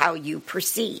this is how you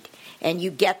proceed. And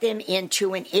you get them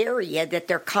into an area that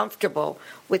they're comfortable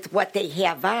with what they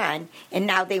have on, and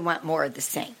now they want more of the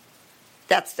same.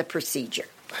 That's the procedure.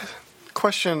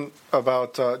 Question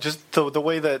about just the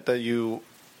way that you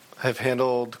have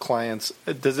handled clients.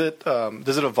 Does it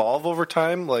evolve over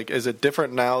time? Like, is it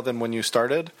different now than when you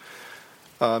started?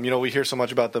 We hear so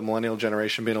much about the millennial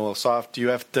generation being a little soft. Do you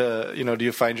have to, do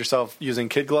you find yourself using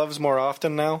kid gloves more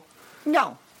often now?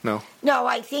 No. No,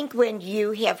 I think when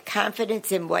you have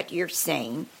confidence in what you're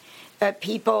saying,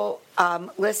 people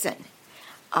listen.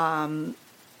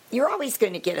 You're always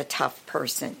going to get a tough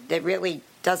person that really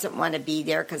doesn't want to be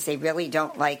there because they really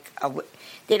don't like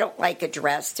a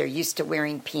dress. They're used to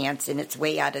wearing pants, and it's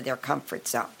way out of their comfort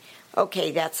zone.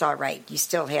 Okay, that's all right. You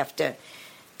still have to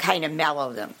kind of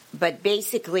mellow them. But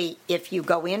basically, if you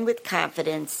go in with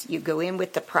confidence, you go in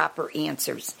with the proper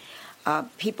answers,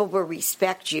 people will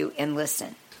respect you and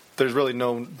listen. There's really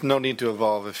no need to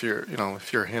evolve if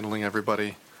you're handling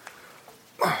everybody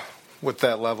with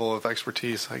that level of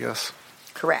expertise, I guess.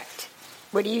 Correct.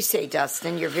 What do you say,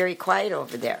 Dustin? You're very quiet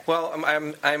over there. Well,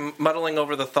 I'm muddling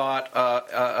over the thought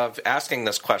of asking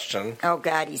this question. Oh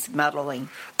God, he's muddling.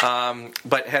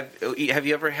 But have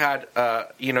you ever had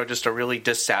just a really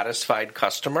dissatisfied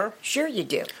customer? Sure, you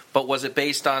do. But was it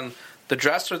based on the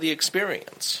dress or the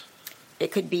experience?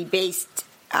 It could be based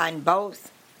on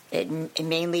both.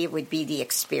 Mainly, it would be the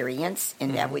experience,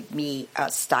 and that would be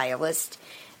a stylist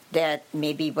that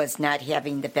maybe was not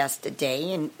having the best of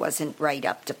day and wasn't right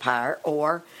up to par,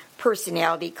 or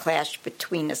personality clash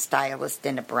between a stylist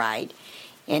and a bride.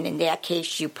 And in that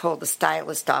case, you pull the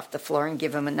stylist off the floor and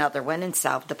give him another one and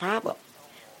solve the problem.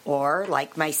 Or,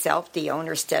 like myself, the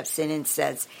owner steps in and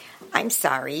says, I'm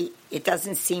sorry, it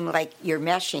doesn't seem like you're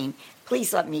meshing.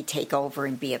 Please let me take over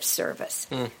and be of service.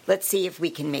 Let's see if we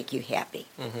can make you happy.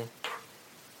 Mm-hmm.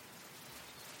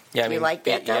 Yeah, Do you like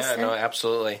that, Dustin? Yeah, no,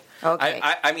 absolutely. Okay.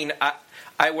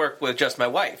 I work with just my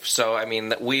wife, so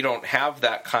we don't have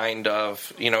that kind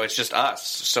of, it's just us.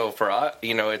 So for us,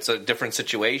 it's a different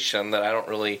situation that I don't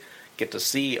really get to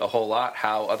see a whole lot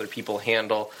how other people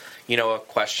handle, a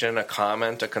question, a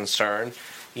comment, a concern,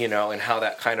 and how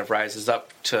that kind of rises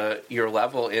up to your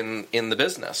level in the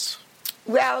business.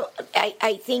 Well,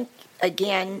 I think,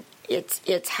 again,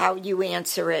 it's how you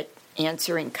answer it,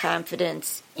 answer in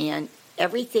confidence, and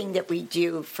everything that we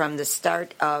do from the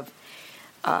start of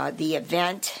the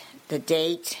event, the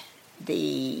date,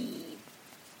 the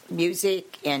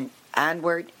music, and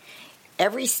onward,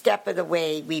 every step of the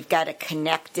way, we've got to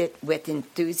connect it with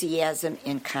enthusiasm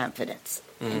and confidence.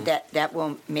 And that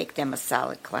will make them a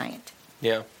solid client.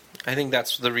 Yeah. I think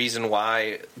that's the reason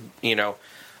why,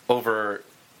 over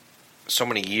so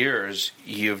many years,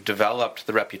 you've developed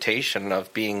the reputation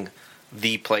of being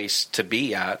the place to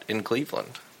be at in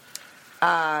Cleveland.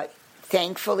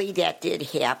 Thankfully, that did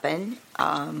happen.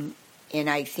 And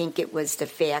I think it was the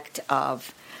fact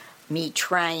of me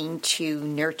trying to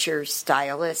nurture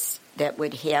stylists that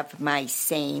would have my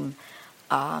same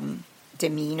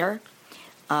demeanor.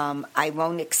 I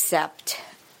won't accept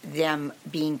them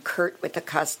being curt with the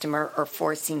customer or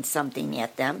forcing something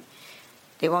at them.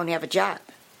 They won't have a job.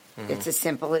 It's as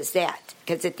simple as that.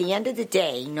 Because at the end of the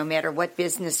day, no matter what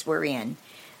business we're in,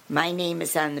 my name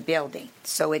is on the building.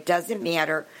 So it doesn't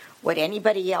matter what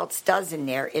anybody else does in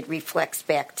there, it reflects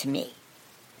back to me.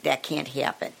 That can't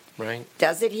happen. Right.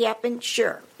 Does it happen?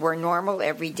 Sure. We're normal,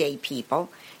 everyday people.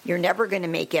 You're never going to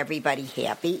make everybody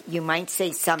happy. You might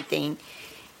say something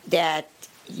that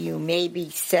you maybe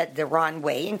said the wrong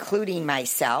way, including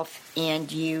myself,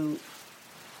 and you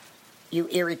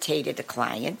irritated a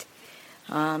client.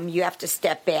 You have to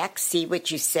step back, see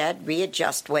what you said,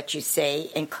 readjust what you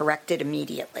say, and correct it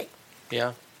immediately.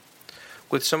 Yeah.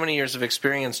 With so many years of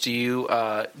experience, do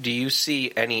you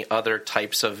see any other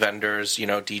types of vendors,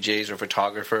 DJs or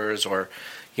photographers or,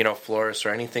 florists or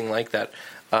anything like that?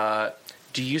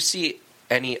 Do you see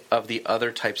any of the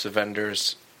other types of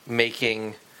vendors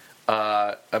making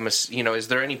is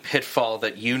there any pitfall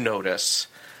that you notice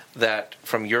that,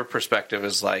 from your perspective,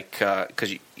 is like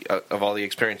because of all the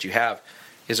experience you have?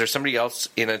 Is there somebody else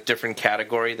in a different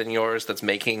category than yours that's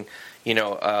making,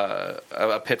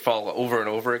 a pitfall over and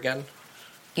over again?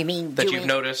 You mean that you've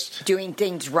noticed doing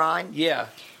things wrong? Yeah,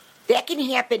 that can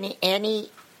happen in any.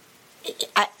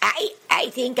 I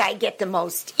think I get the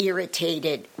most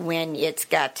irritated when it's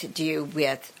got to do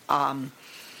with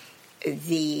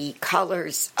the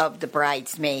colors of the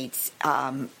bridesmaids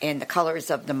and the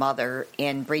colors of the mother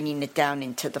and bringing it down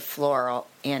into the floral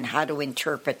and how to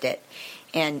interpret it.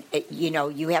 And,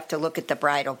 you have to look at the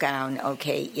bridal gown.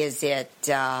 Okay, is it,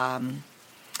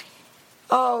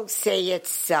 say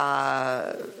it's,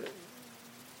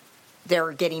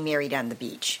 they're getting married on the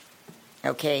beach.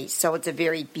 Okay, so it's a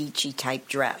very beachy type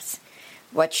dress.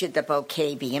 What should the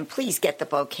bouquet be? And please get the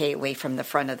bouquet away from the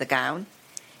front of the gown.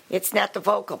 It's not the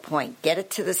focal point. Get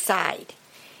it to the side.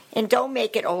 And don't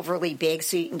make it overly big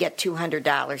so you can get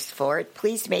 $200 for it.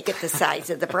 Please make it the size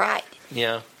of the bride.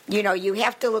 Yeah. You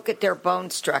have to look at their bone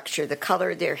structure, the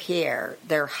color of their hair,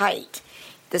 their height,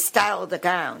 the style of the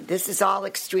gown. This is all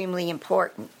extremely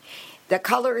important. The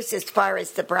colors, as far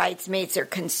as the bridesmaids are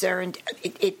concerned,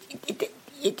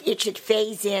 it should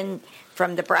phase in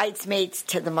from the bridesmaids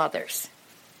to the mothers.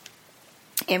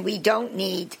 And we don't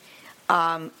need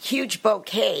huge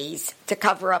bouquets to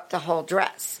cover up the whole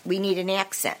dress. We need an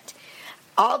accent.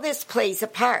 All this plays a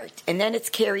part, and then it's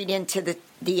carried into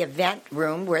the event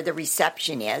room where the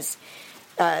reception is,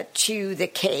 to the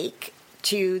cake,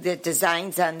 to the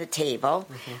designs on the table,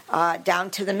 down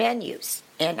to the menus.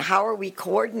 And how are we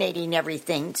coordinating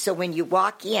everything so when you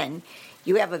walk in,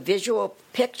 you have a visual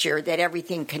picture that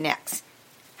everything connects?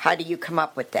 How do you come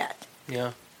up with that?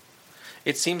 Yeah.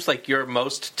 It seems like you're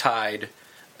most tied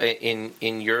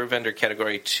in your vendor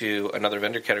category to another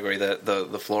vendor category,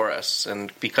 the florists,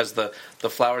 and because the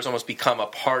flowers almost become a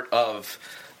part of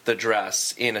the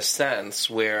dress in a sense,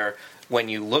 where when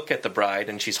you look at the bride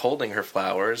and she's holding her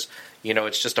flowers,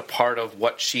 it's just a part of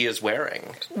what she is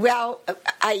wearing. Well,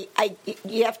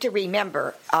 you have to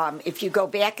remember, if you go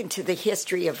back into the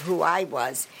history of who I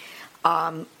was,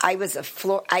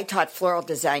 I taught floral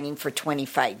designing for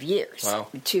 25 years. Wow.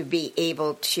 To be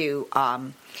able to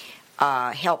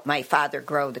help my father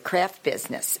grow the craft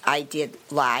business. I did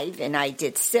live and I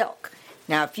did silk.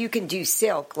 Now, if you can do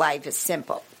silk, live is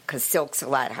simple because silk's a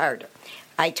lot harder.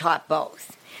 I taught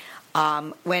both.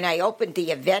 When I opened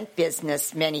the event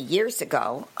business many years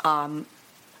ago,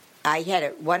 I had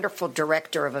a wonderful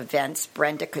director of events,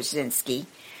 Brenda Kozinski,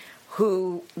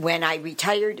 who, when I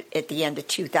retired at the end of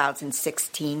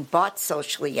 2016, bought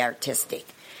Socially Artistic.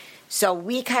 So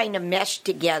we kind of meshed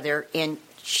together, and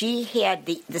she had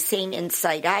the same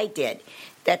insight I did,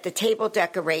 that the table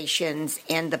decorations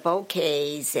and the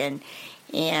bouquets and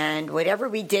whatever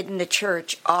we did in the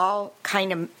church all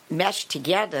kind of meshed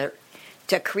together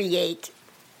to create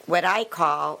what I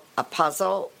call a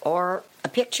puzzle or a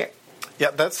picture.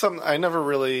 Yeah, that's something I never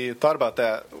really thought about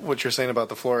that, what you're saying about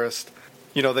the florist.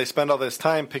 They spend all this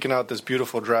time picking out this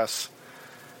beautiful dress,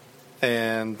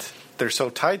 and they're so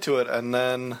tied to it, and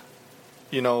then,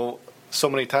 so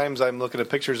many times I'm looking at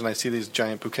pictures and I see these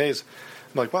giant bouquets.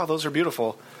 I'm like, wow, those are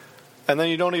beautiful. And then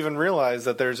you don't even realize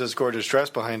that there's this gorgeous dress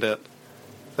behind it.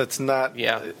 That's not,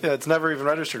 it's never even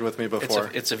registered with me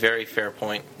before. It's a very fair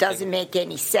point. Doesn't make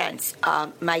any sense.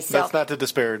 That's not to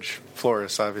disparage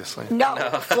florists, obviously. No,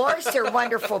 florists are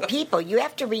wonderful people. You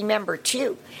have to remember,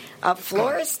 too, a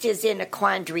florist is in a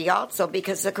quandary also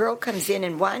because the girl comes in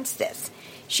and wants this.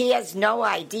 She has no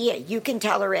idea. You can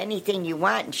tell her anything you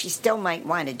want, and she still might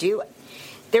want to do it.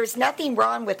 There's nothing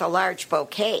wrong with a large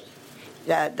bouquet.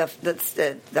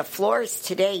 The florists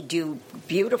today do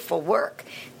beautiful work.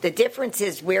 The difference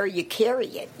is where you carry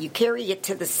it. You carry it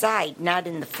to the side, not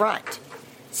in the front.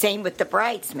 Same with the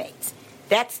bridesmaids.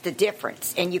 That's the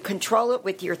difference. And you control it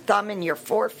with your thumb and your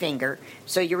forefinger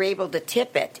so you're able to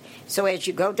tip it. So as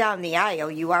you go down the aisle,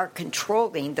 you are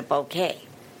controlling the bouquet.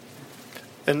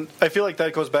 And I feel like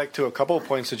that goes back to a couple of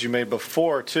points that you made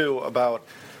before, too, about,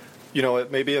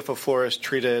 maybe if a florist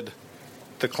treated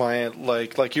the client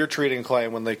like you're treating a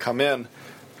client when they come in,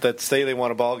 that say they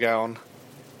want a ball gown,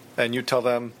 and you tell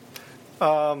them,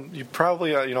 you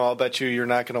probably, I'll bet you're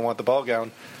not going to want the ball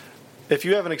gown. If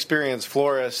you have an experienced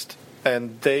florist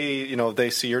and they, they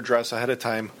see your dress ahead of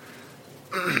time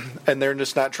and they're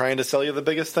just not trying to sell you the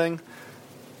biggest thing,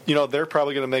 they're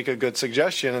probably going to make a good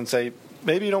suggestion and say,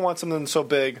 maybe you don't want something so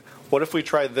big. What if we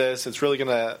try this? It's really going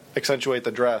to accentuate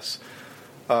the dress.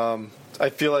 I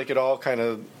feel like it all kind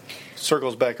of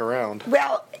circles back around.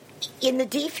 Well, in the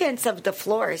defense of the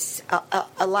florists,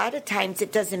 a lot of times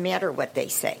it doesn't matter what they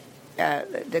say.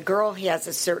 The girl has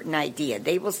a certain idea.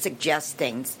 They will suggest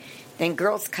things. Then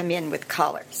girls come in with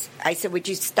colors. I said, would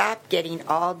you stop getting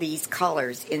all these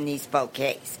colors in these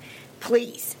bouquets?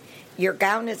 Please. Your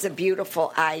gown is a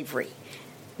beautiful ivory.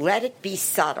 Let it be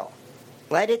subtle.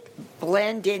 Let it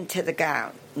blend into the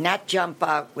gown. Not jump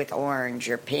out with orange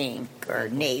or pink or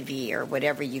navy or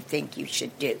whatever you think you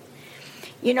should do.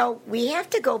 We have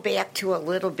to go back to a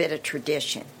little bit of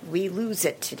tradition. We lose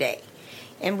it today.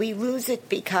 And we lose it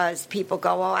because people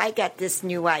go, oh, I got this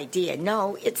new idea.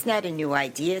 No, it's not a new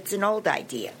idea. It's an old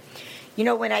idea. You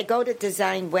know, when I go to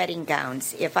design wedding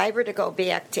gowns, if I were to go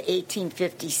back to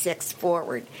 1856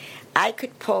 forward, I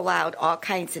could pull out all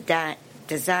kinds of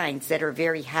designs that are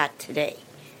very hot today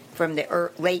from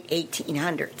the late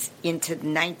 1800s into the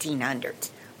 1900s.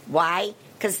 Why?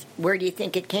 Because where do you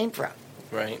think it came from?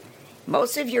 Right.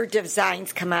 Most of your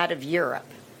designs come out of Europe.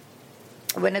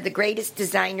 One of the greatest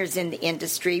designers in the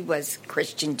industry was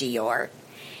Christian Dior,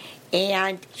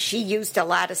 and she used a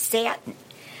lot of satin.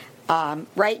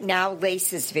 Right now,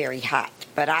 lace is very hot,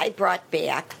 but I brought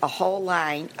back a whole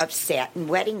line of satin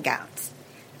wedding gowns.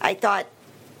 I thought,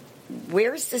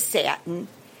 where's the satin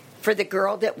for the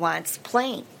girl that wants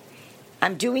plain?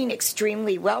 I'm doing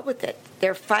extremely well with it.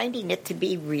 They're finding it to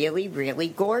be really, really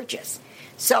gorgeous.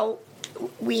 So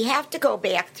we have to go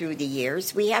back through the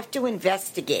years. We have to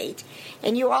investigate.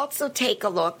 And you also take a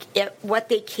look at what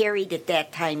they carried at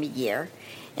that time of year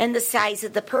and the size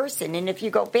of the person. And if you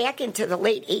go back into the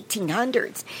late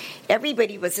 1800s,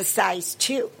 everybody was a size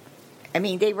 2. I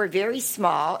mean, they were very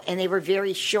small and they were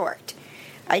very short.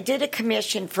 I did a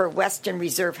commission for Western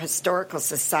Reserve Historical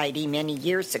Society many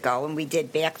years ago, and we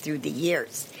did back through the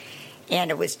years.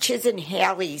 And it was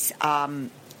Halley's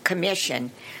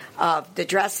commission of the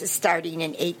dresses starting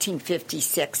in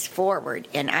 1856 forward,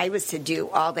 and I was to do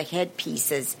all the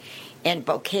headpieces and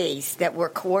bouquets that were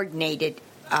coordinated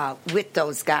with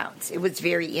those gowns. It was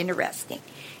very interesting.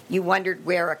 You wondered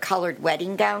where a colored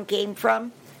wedding gown came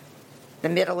from? The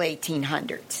middle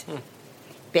 1800s.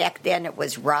 Back then it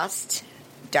was rust,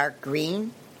 dark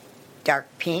green, dark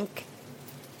pink.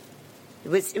 It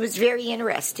was very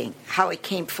interesting how it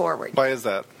came forward. Why is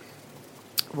that?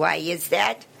 Why is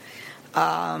that?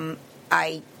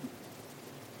 I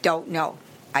don't know.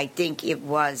 I think it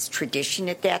was tradition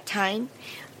at that time.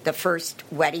 The first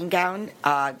wedding gown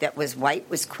that was white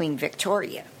was Queen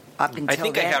Victoria. Up until I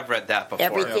think then, I have read that before.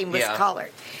 everything was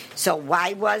colored. So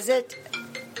why was it?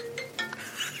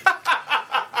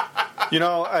 You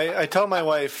know, I tell my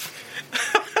wife,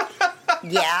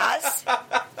 Yes.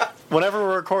 whenever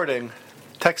we're recording,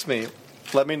 text me.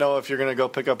 Let me know if you're going to go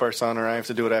pick up our son or I have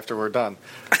to do it after we're done.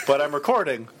 But I'm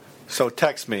recording, so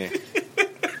text me.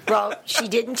 Well, she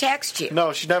didn't text you.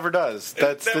 No, she never does.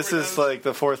 This is like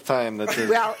the fourth time that this.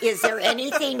 Well, is there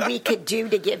anything we could do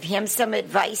to give him some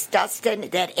advice,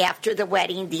 Dustin, that after the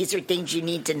wedding, these are things you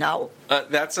need to know?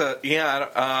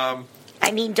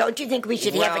 I mean, don't you think we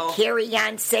should have a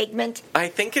carry-on segment? I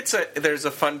think there's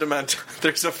a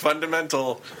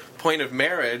fundamental point of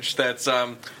marriage that's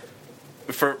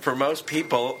for most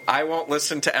people. I won't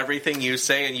listen to everything you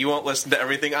say, and you won't listen to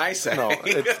everything I say. No,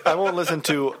 I won't listen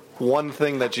to one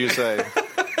thing that you say.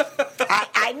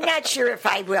 I'm not sure if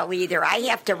I will either. I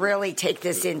have to really take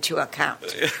this into account.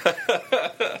 Okay,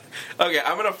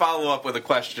 I'm going to follow up with a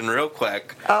question real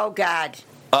quick. Oh, God.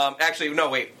 Actually, no,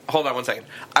 wait. Hold on one second.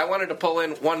 I wanted to pull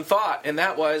in one thought, and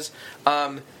that was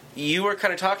you were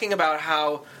kind of talking about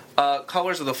how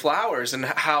colors of the flowers and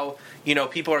how,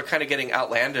 people are kind of getting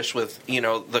outlandish with,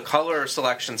 the color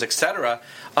selections, etc.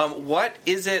 What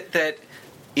is it that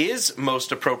is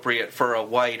most appropriate for a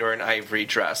white or an ivory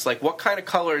dress? Like, what kind of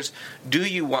colors do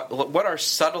you want? What are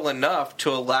subtle enough to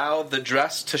allow the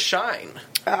dress to shine?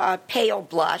 Pale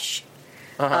blush.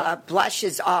 Blush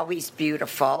is always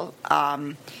beautiful.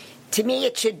 To me,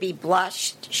 it should be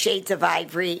blush, shades of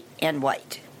ivory, and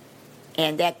white.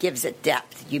 And that gives it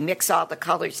depth. You mix all the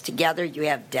colors together, you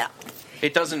have depth.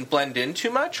 It doesn't blend in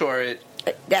too much, or it...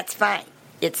 That's fine.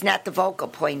 It's not the focal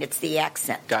point, it's the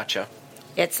accent. Gotcha.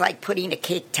 It's like putting a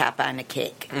cake top on a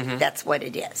cake. Mm-hmm. That's what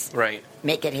it is. Right.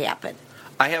 Make it happen.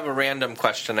 I have a random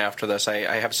question after this. I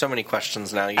have so many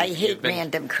questions now. I hate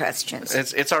random questions.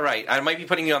 It's all right. I might be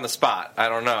putting you on the spot. I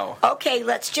don't know. Okay,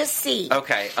 let's just see.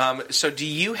 Okay. So do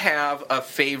you have a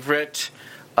favorite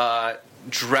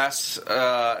dress,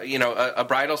 a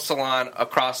bridal salon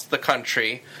across the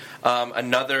country,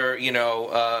 another,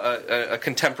 a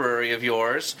contemporary of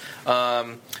yours,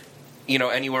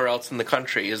 anywhere else in the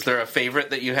country? Is there a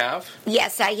favorite that you have?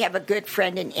 Yes, I have a good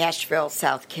friend in Asheville,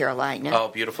 South Carolina. Oh,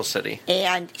 beautiful city.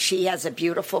 And she has a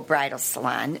beautiful bridal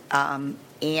salon,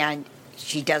 and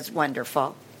she does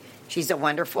wonderful. She's a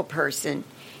wonderful person,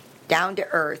 down to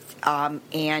earth,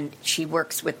 and she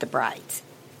works with the brides.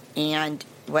 And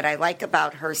what I like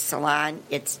about her salon,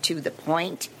 it's to the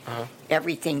point. Uh-huh.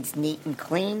 Everything's neat and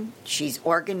clean. She's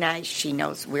organized. She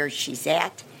knows where she's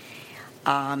at.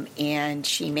 And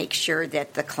she makes sure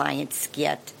that the clients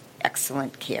get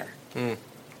excellent care. Mm.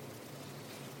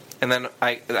 And then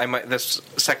I might, this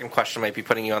second question might be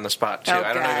putting you on the spot too. Oh,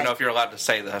 I don't even know if you're allowed to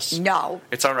say this. No.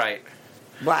 It's all right.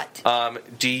 What?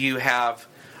 Do you have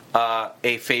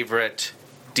a favorite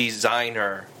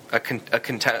designer, a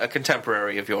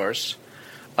contemporary of yours,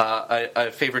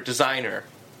 a favorite designer,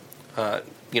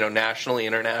 nationally,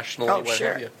 internationally, Oh, what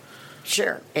sure. have you?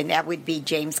 Sure, and that would be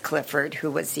James Clifford,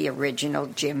 who was the original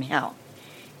Jim Helm.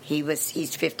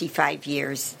 He's 55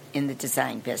 years in the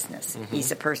design business. Mm-hmm.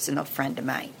 He's a personal friend of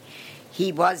mine.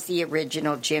 He was the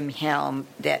original Jim Helm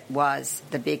that was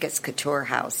the biggest couture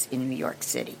house in New York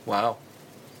City. Wow.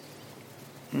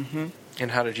 Mm-hmm.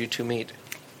 And how did you two meet?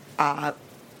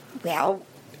 Well,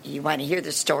 you want to hear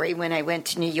the story when I went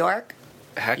to New York?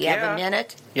 Heck You yeah. have a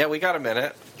minute? Yeah, we got a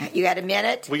minute. You got a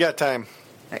minute? We got time.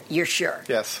 You're sure?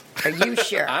 Yes. Are you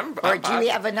sure? Or do you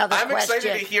have another I'm question?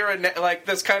 excited to hear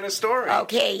this kind of story.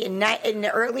 Okay, in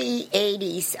the early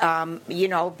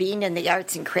 80s, being in the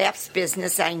arts and crafts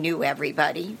business, I knew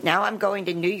everybody. Now I'm going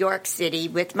to New York City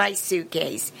with my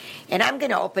suitcase, and I'm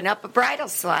going to open up a bridal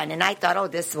salon. And I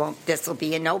thought, this will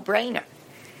be a no-brainer.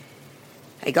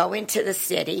 I go into the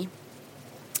city,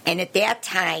 and at that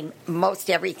time, most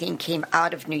everything came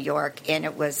out of New York, and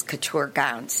it was couture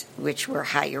gowns, which were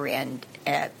higher end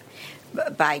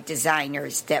by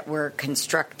designers that were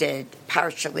constructed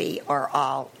partially or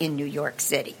all in New York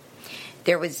City.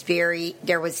 There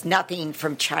was nothing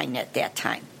from China at that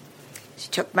time. She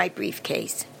took my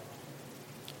briefcase,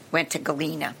 went to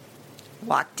Galena,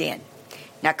 walked in.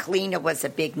 Now, Galena was a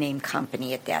big name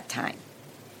company at that time.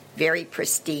 Very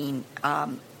pristine,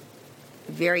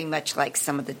 very much like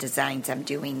some of the designs I'm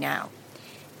doing now.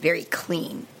 Very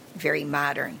clean, very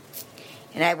modern.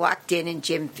 And I walked in, and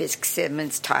Jim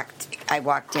Fitzsimmons talked. I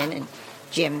walked in, and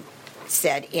Jim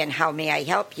said, "And how may I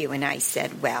help you?" And I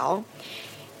said, "Well,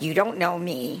 you don't know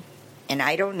me, and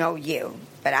I don't know you,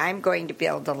 but I'm going to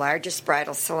build the largest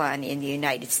bridal salon in the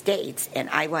United States, and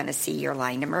I want to see your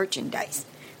line of merchandise."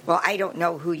 "Well, I don't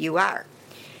know who you are."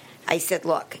 I said,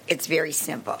 "Look, it's very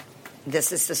simple.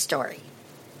 This is the story.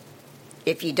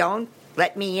 If you don't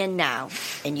let me in now,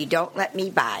 and you don't let me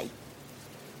buy,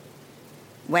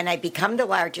 when I become the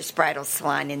largest bridal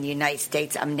salon in the United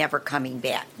States, I'm never coming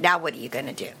back. Now what are you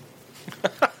going to do?"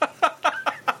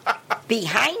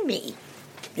 Behind me,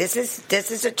 this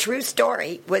is a true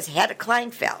story, was Hedda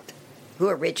Kleinfeld, who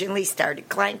originally started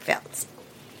Kleinfeld's.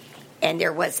 And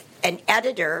there was an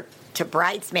editor to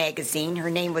Brides Magazine. Her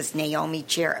name was Naomi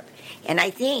Cherub. And I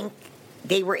think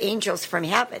they were angels from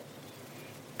heaven,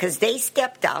 because they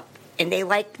stepped up and they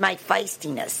liked my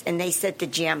feistiness. And they said to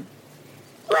Jim,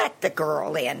 "Let the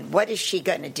girl in. What is she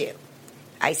going to do?"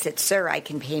 I said, "Sir, I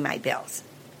can pay my bills.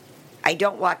 I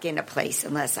don't walk in a place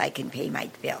unless I can pay my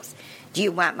bills. Do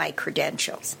you want my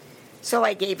credentials?" So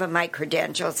I gave him my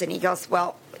credentials, and he goes,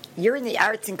 "Well, you're in the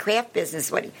arts and craft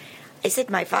business. What?" I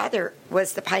said, "My father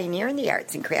was the pioneer in the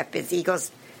arts and craft business." He goes,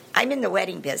 "I'm in the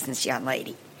wedding business, young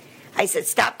lady." I said,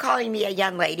 "Stop calling me a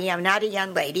young lady. I'm not a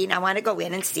young lady, and I want to go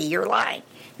in and see your line.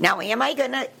 Now, am I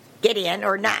going to get in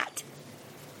or not?"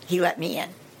 He let me in.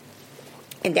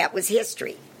 And that was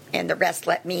history. And the rest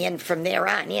let me in from there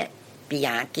on in.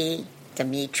 Bianchi,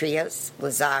 Demetrius,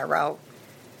 Lazaro,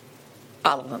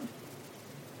 all of them.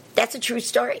 That's a true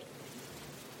story.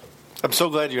 I'm so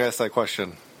glad you asked that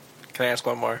question. Can I ask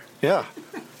one more? Yeah.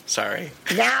 Sorry.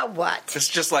 Now what? It's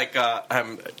just like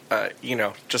I'm,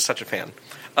 just such a fan.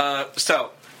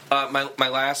 My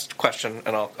last question,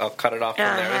 and I'll cut it off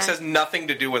from there. This has nothing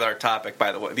to do with our topic,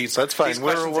 by the way. That's fine. These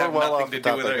questions We're have well nothing off to the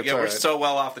do with topic. it. It's all We're right. so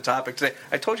well off the topic today.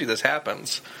 I told you this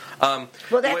happens.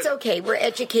 Well, that's okay. We're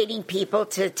educating people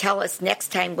to tell us next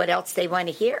time what else they want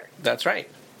to hear. That's right.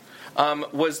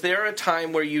 Was there a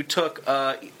time where you took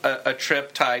a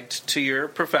trip tied to your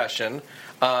profession,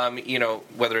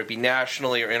 whether it be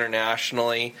nationally or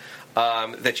internationally,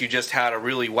 that you just had a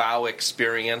really wow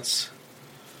experience?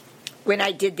 When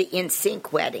I did the In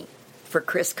Sync wedding for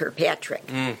Chris Kirkpatrick,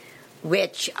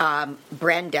 which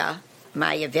Brenda,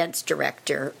 my events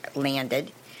director,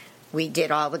 landed. We did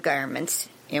all the garments,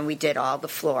 and we did all the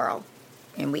floral,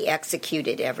 and we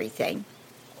executed everything.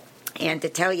 And to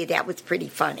tell you, that was pretty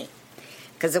funny,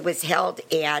 because it was held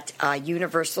at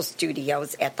Universal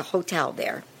Studios at the hotel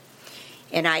there.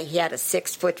 And I had a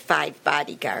 6'5"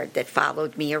 bodyguard that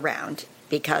followed me around,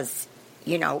 because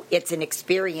it's an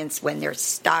experience when there's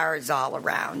stars all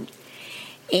around.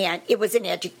 And it was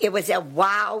a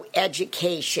wow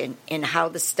education in how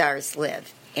the stars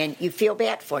live. And you feel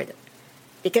bad for them,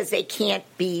 because they can't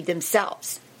be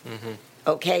themselves. Mm-hmm.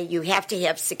 Okay? You have to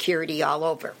have security all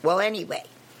over. Well, anyway,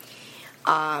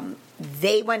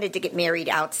 they wanted to get married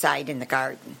outside in the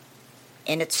garden.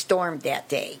 And it stormed that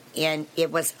day. And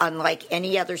it was unlike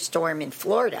any other storm in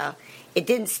Florida. It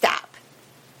didn't stop.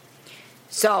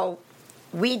 So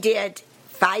we did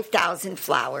 5,000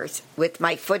 flowers with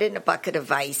my foot in a bucket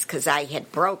of ice because I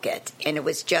had broke it, and it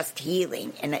was just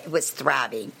healing, and it was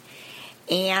throbbing.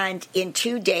 And in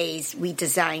 2 days, we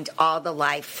designed all the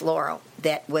live floral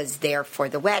that was there for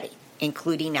the wedding,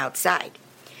 including outside.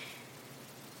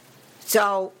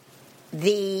 So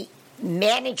the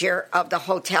manager of the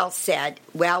hotel said,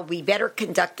 well, we better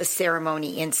conduct the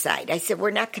ceremony inside. I said,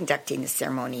 we're not conducting the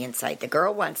ceremony inside. The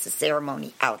girl wants the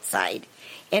ceremony outside,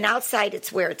 and outside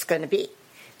it's where it's going to be.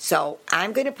 So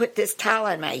I'm going to put this towel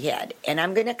on my head, and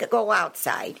I'm going to go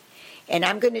outside, and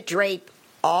I'm going to drape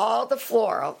all the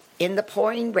floral in the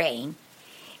pouring rain,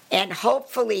 and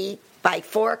hopefully by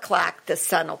 4 o'clock the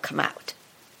sun will come out.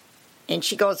 And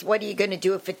she goes, what are you going to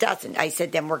do if it doesn't? I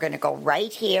said, then we're going to go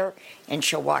right here, and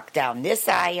she'll walk down this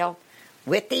aisle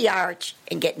with the arch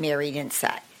and get married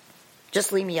inside.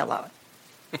 Just leave me alone.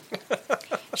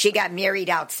 She got married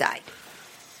outside.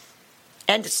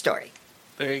 End of story.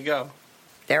 There you go.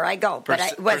 There I go.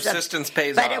 Persistence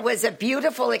pays off. But it was a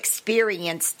beautiful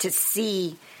experience to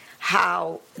see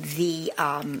how the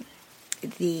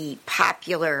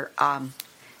popular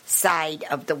side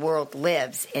of the world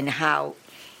lives, and how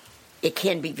it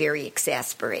can be very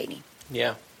exasperating.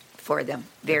 Yeah. For them.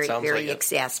 Very, very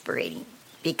exasperating.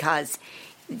 Because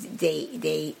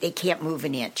they can't move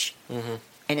an inch. Mm-hmm.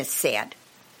 And it's sad.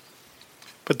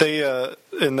 But they,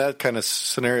 in that kind of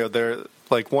scenario, they're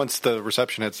like, once the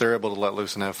reception hits, they're able to let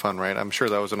loose and have fun, right? I'm sure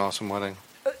that was an awesome wedding.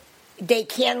 They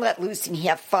can let loose and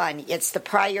have fun. It's the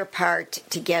prior part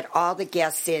to get all the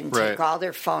guests in, take all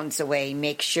their phones away,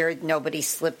 make sure nobody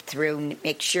slipped through,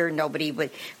 make sure nobody would.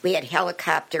 We had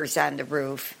helicopters on the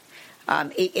roof.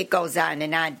 It goes on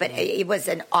and on, but it was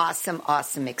an awesome,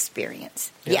 awesome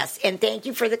experience. Yeah. Yes, and thank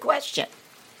you for the question.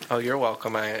 Oh, you're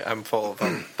welcome. I'm full of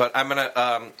them. But I'm going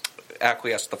to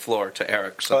acquiesce the floor to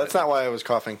Eric. So that's not why I was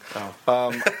coughing. Oh.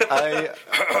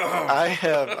 I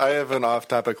have an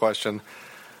off-topic question.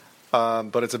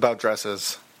 But it's about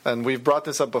dresses. And we've brought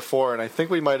this up before, and I think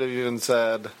we might have even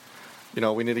said,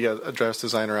 we need to get a dress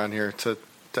designer on here to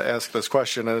ask this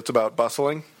question, and it's about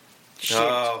bustling. Shoot.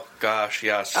 Oh, gosh,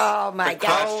 yes. Oh, my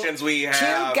God. Questions we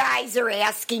have. 2 guys are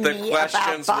asking me about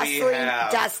bustling,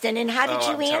 Dustin, and how did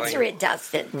you answer it,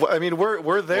 Dustin? Well, I mean,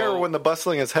 we're there when the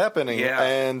bustling is happening,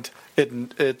 and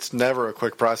it's never a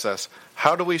quick process.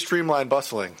 How do we streamline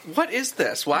bustling? What is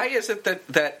this? Why is it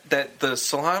that the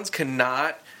salons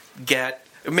cannot get...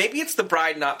 Maybe it's the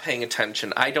bride not paying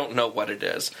attention. I don't know what it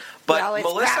is. But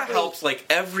Melissa helps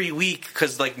every week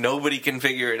because nobody can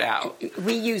figure it out.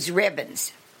 We use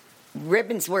ribbons.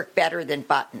 Ribbons work better than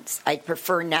buttons. I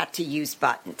prefer not to use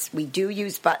buttons. We do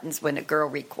use buttons when a girl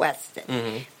requests it.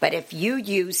 Mm-hmm. But if you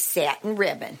use satin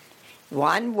ribbon,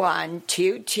 1 1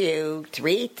 2 2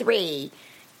 3 3,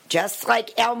 just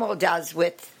like Elmo does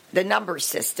with the number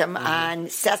system on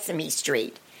Sesame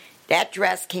Street, that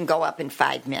dress can go up in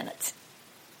 5 minutes.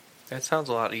 That sounds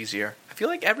a lot easier. I feel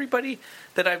like everybody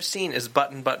that I've seen is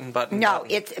button. No,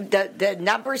 it's the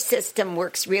number system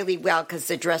works really well because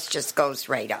the dress just goes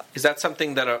right up. Is that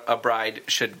something that a bride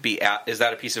should be at? Is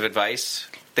that a piece of advice?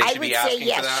 I would say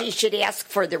yes. She should ask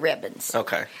for the ribbons.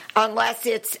 Okay. Unless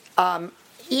it's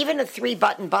even a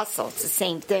 3-button bustle, it's the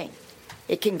same thing.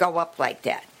 It can go up like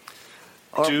that.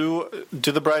 Do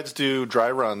the brides do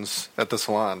dry runs at the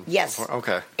salon? Yes.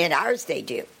 Okay. In ours, they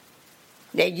do.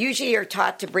 They usually are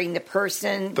taught to bring the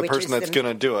person that's going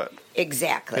to do it.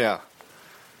 Exactly. Yeah.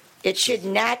 It should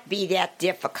not be that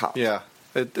difficult. Yeah.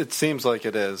 It seems like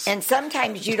it is. And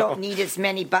sometimes you don't need as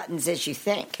many buttons as you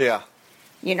think. Yeah.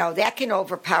 That can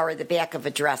overpower the back of a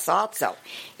dress also.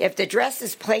 If the dress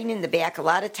is plain in the back, a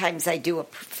lot of times I do a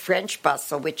French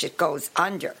bustle, which it goes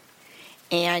under.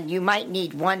 And you might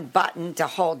need 1 button to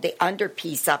hold the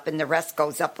underpiece up, and the rest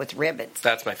goes up with ribbons.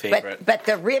 That's my favorite. But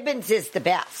the ribbons is the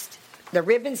best. The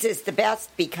ribbons is the best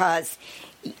because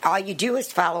all you do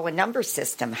is follow a number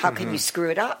system. How can you screw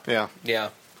it up? Yeah.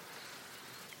 Yeah.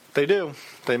 They do.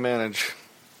 They manage.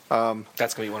 That's going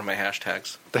to be one of my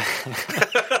hashtags.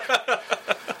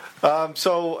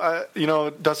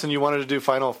 Dustin, you wanted to do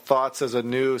final thoughts as a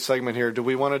new segment here. Do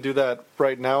we want to do that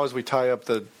right now as we tie up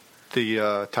the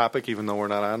topic, even though we're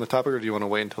not on the topic, or do you want to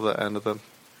wait until the end of the...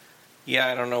 Yeah,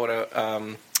 I don't know what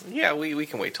we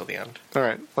can wait till the end. All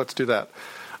right, let's do that.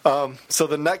 So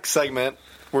the next segment,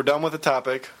 we're done with the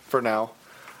topic for now.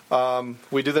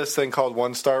 We do this thing called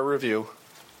 1-star review.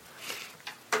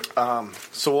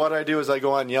 So what I do is I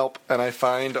go on Yelp and I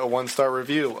find a 1-star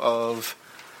review of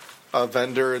a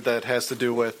vendor that has to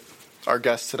do with our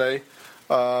guest today.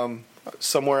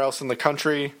 Somewhere else in the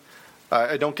country.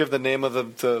 I don't give the name of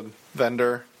the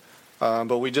vendor,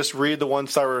 but we just read the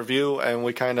 1-star review and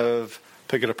we kind of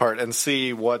pick it apart and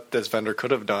see what this vendor could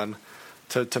have done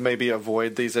to maybe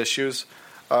avoid these issues.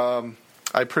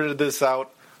 I printed this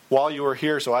out while you were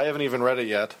here, so I haven't even read it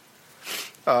yet.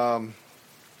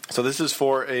 So this is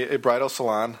for a bridal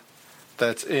salon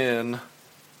that's in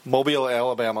Mobile,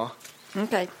 Alabama.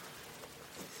 Okay.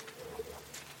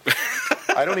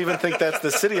 I don't even think that's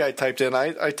the city I typed in.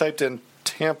 I typed in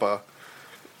Tampa.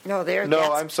 No,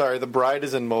 I'm sorry. The bride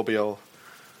is in Mobile.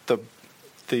 The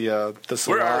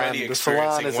salon. We're already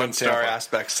experiencing one-star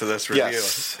aspects to this review.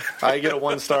 Yes, I get a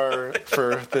 1-star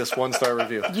for this 1-star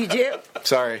review. You do?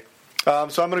 Sorry. So I'm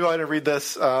going to go ahead and read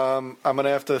this. I'm going to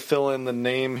have to fill in the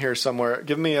name here somewhere.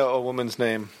 Give me a woman's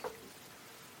name.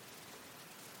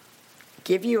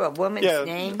 Give you a woman's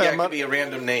name? Yeah, it could be a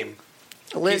random name.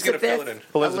 Elizabeth. He's going to fill it in.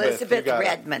 Elizabeth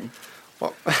Redmond.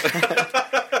 Well,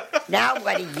 now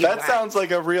what do you that want? sounds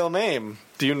like a real name.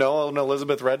 Do you know an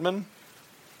Elizabeth Redmond?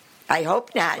 I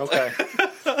hope not. Okay.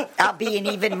 I'll be in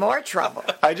even more trouble.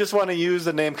 I just want to use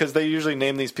the name because they usually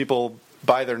name these people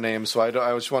by their name, so I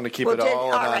just want to keep it all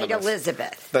anonymous. All right,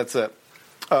 Elizabeth. That's it.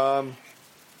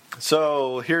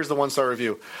 So here's the 1-star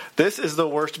review. This is the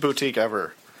worst boutique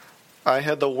ever. I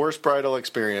had the worst bridal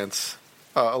experience.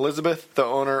 Elizabeth, the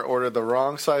owner, ordered the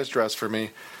wrong size dress for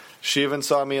me. She even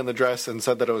saw me in the dress and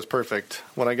said that it was perfect.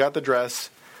 When I got the dress,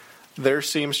 their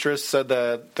seamstress said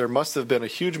that there must have been a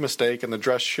huge mistake and the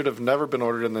dress should have never been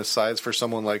ordered in this size for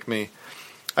someone like me.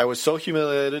 I was so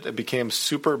humiliated and became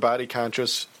super body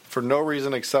conscious for no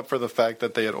reason except for the fact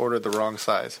that they had ordered the wrong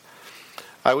size.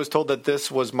 I was told that this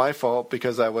was my fault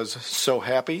because I was so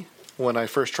happy when I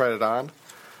first tried it on.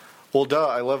 Well, duh,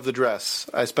 I love the dress.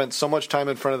 I spent so much time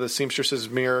in front of the seamstress's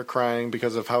mirror crying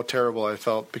because of how terrible I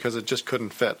felt because it just couldn't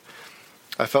fit.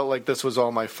 I felt like this was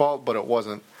all my fault, but it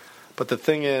wasn't. But the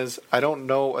thing is, I don't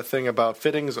know a thing about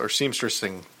fittings or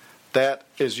seamstressing. That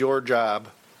is your job.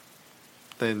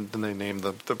 Then they named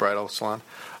the bridal salon.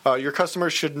 Your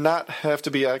customers should not have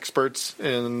to be experts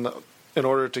in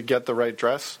order to get the right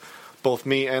dress. Both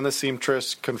me and the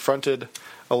seamstress confronted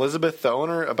Elizabeth, the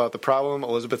owner, about the problem.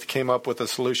 Elizabeth came up with a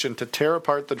solution to tear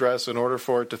apart the dress in order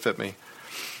for it to fit me.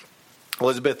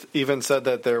 Elizabeth even said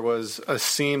that there was a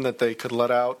seam that they could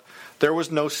let out. There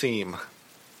was no seam.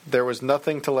 There was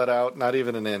nothing to let out, not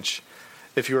even an inch.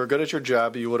 If you were good at your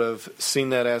job, you would have seen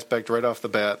that aspect right off the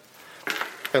bat.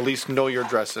 At least know your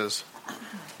dresses.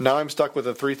 Now I'm stuck with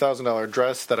a $3,000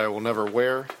 dress that I will never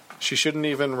wear. She shouldn't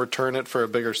even return it for a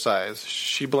bigger size.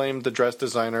 She blamed the dress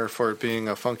designer for it being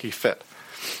a funky fit.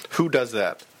 Who does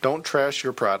that? Don't trash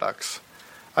your products.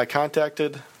 I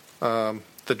contacted the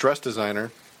dress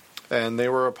designer, and they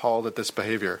were appalled at this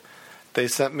behavior. They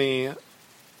sent me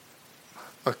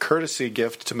a courtesy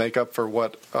gift to make up for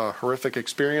what a horrific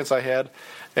experience I had,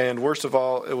 and worst of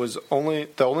all, it was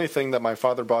the only thing that my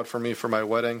father bought for me for my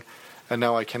wedding, and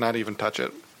now I cannot even touch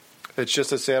it. It's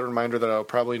just a sad reminder that I'll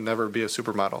probably never be a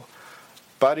supermodel.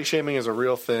 Body shaming is a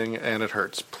real thing, and it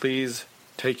hurts. Please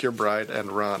take your bride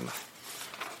and run.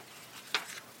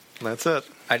 That's it.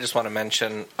 I just want to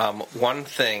mention one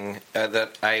thing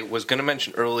that I was going to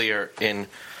mention earlier in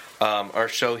our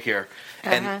show here,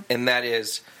 and that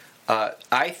is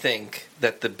I think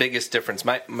that the biggest difference.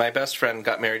 My best friend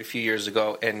got married a few years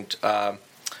ago, and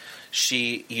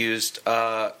she used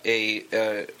a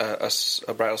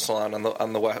bridal salon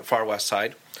on the far west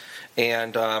side.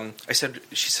 And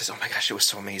she says, "Oh my gosh, it was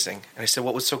so amazing." And I said,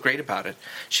 "What was so great about it?"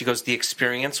 She goes, "The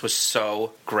experience was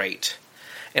so great."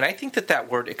 And I think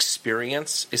that word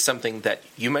experience is something that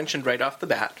you mentioned right off the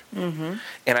bat. Mm-hmm.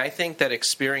 And I think that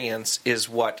experience is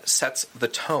what sets the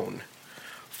tone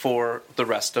for the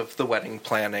rest of the wedding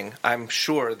planning. I'm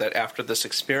sure that after this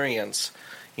experience,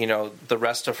 the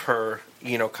rest of her,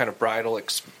 kind of bridal,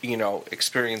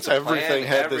 experience of everything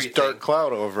had this dark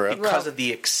cloud over it because of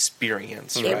the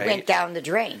experience. It right? went down the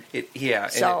drain.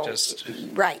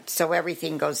 So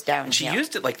everything goes down. She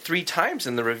used it like 3 times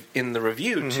in the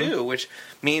review mm-hmm. too, which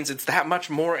means it's that much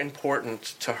more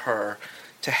important to her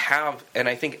to have, and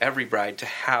I think every bride, to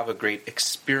have a great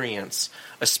experience,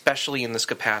 especially in this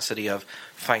capacity of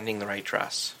finding the right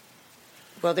dress.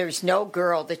 Well, there's no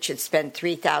girl that should spend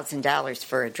 $3,000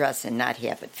 for a dress and not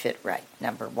have it fit right,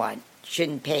 number one.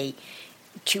 Shouldn't pay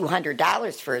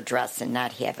 $200 for a dress and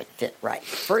not have it fit right.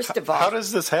 First of all... How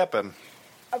does this happen?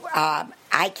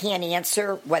 I can't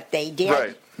answer what they did.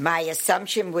 Right. My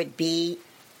assumption would be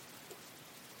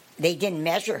they didn't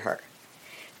measure her.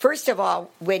 First of all,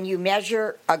 when you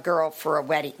measure a girl for a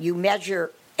wedding, you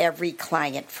measure every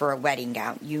client for a wedding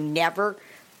gown. You never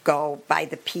go by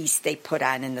the piece they put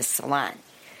on in the salon.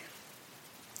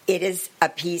 It is a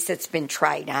piece that's been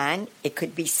tried on. It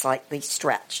could be slightly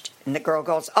stretched. And the girl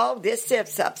goes, "Oh, this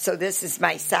zips up, so this is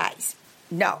my size."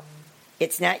 No,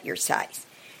 it's not your size.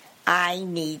 I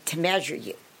need to measure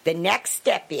you. The next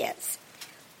step is,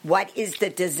 what is the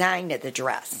design of the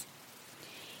dress?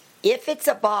 If it's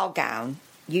a ball gown,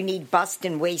 you need bust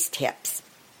and waist hips.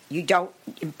 You don't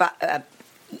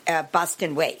bust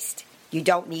and waist. You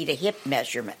don't need a hip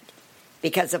measurement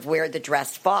because of where the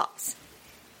dress falls.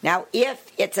 Now,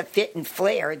 if it's a fit and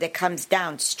flare that comes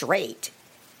down straight,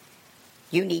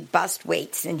 you need bust,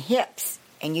 waist, and hips,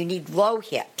 and you need low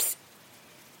hips.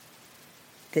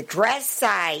 The dress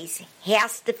size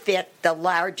has to fit the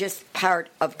largest part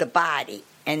of the body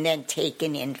and then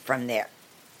taken in from there.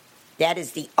 That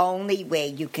is the only way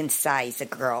you can size a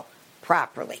girl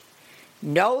properly.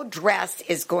 No dress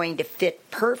is going to fit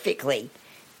perfectly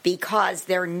because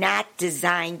they're not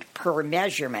designed per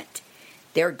measurement.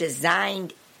 They're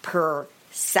designed per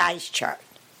size chart.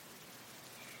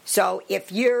 So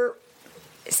if you're,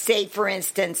 say for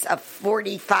instance, a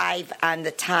 45 on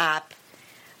the top,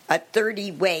 a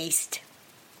 30 waist,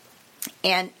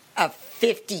 and a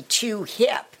 52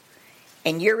 hip,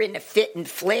 and you're in a fit and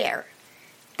flare,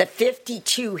 the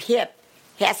 52 hip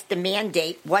has to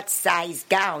mandate what size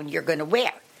gown you're going to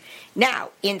wear. Now,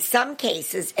 in some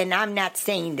cases, and I'm not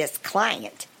saying this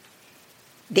client,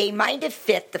 they might have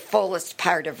fit the fullest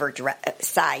part of her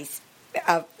size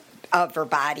of her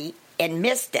body and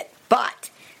missed it. But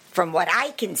from what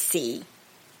I can see,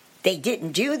 they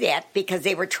didn't do that because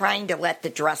they were trying to let the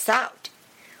dress out.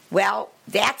 Well,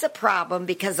 that's a problem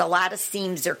because a lot of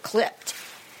seams are clipped.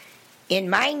 In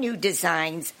my new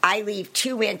designs, I leave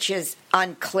 2 inches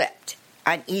unclipped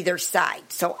on either side,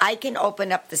 so I can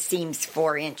open up the seams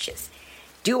 4 inches.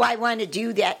 Do I want to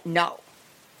do that? No.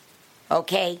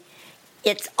 Okay?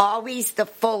 It's always the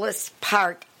fullest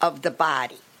part of the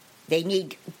body. They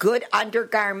need good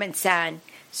undergarments on,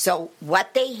 so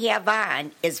what they have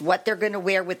on is what they're going to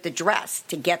wear with the dress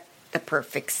to get the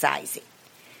perfect sizing.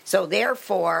 So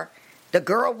therefore, the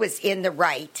girl was in the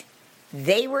right,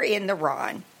 they were in the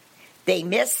wrong, they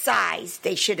missized,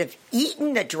 they should have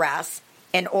eaten the dress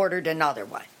and ordered another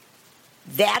one.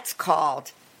 That's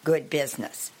called good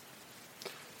business.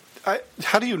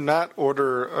 How do you not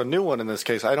order a new one in this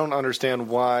case? I don't understand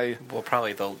why. Well,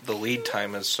 probably the lead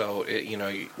time is so,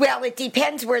 Well, it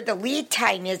depends where the lead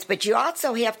time is, but you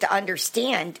also have to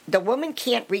understand the woman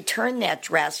can't return that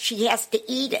dress. She has to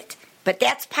eat it. But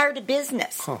that's part of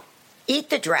business. Huh. Eat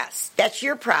the dress. That's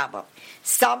your problem.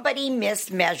 Somebody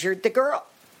mismeasured the girl.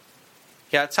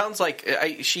 Yeah, it sounds like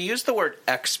she used the word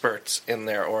experts in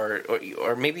there,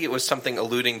 or maybe it was something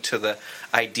alluding to the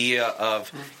idea of,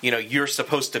 you're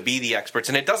supposed to be the experts.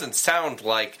 And it doesn't sound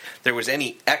like there was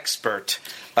any expert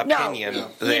opinion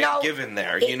given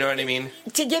there. You know what I mean?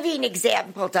 To give you an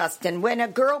example, Dustin, when a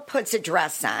girl puts a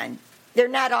dress on, they're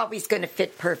not always going to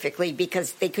fit perfectly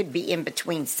because they could be in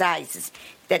between sizes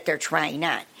that they're trying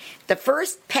on. The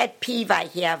first pet peeve I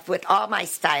have with all my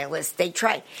stylists, they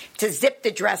try to zip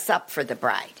the dress up for the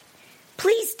bride.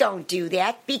 Please don't do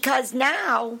that because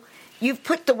now you've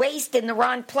put the waist in the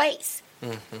wrong place.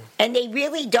 Mm-hmm. And they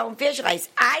really don't visualize.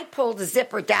 I pull the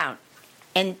zipper down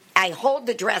and I hold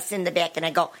the dress in the back and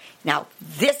I go, now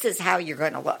this is how you're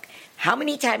going to look. How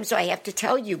many times do I have to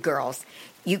tell you girls,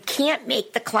 you can't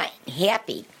make the client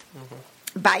happy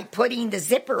by putting the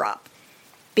zipper up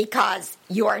because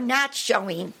you are not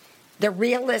showing the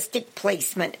realistic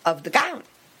placement of the gown.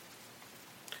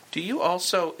 Do you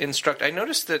also instruct? I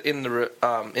noticed that in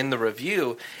the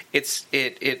review,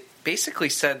 it basically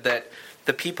said that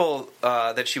the people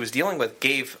that she was dealing with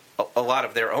gave a lot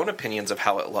of their own opinions of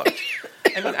how it looked.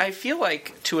 I mean, I feel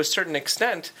like to a certain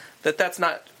extent that's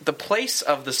not the place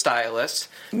of the stylist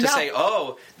to say,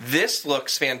 "Oh, this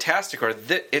looks fantastic," or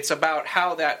it's about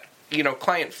how that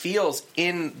client feels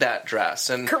in that dress.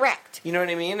 And correct. You know what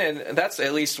I mean? And that's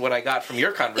at least what I got from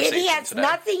your conversation. It has today.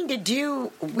 Nothing to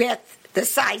do with the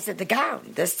size of the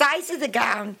gown. The size of the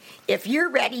gown, if you're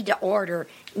ready to order,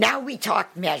 now we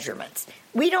talk measurements.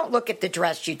 We don't look at the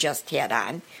dress you just had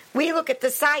on. We look at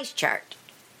the size chart.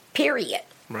 Period.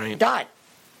 Right. Done.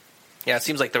 Yeah, it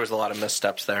seems like there was a lot of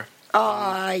missteps there.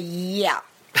 Yeah.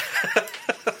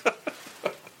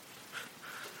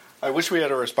 I wish we had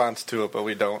a response to it, but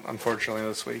we don't, unfortunately,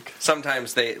 this week.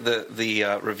 Sometimes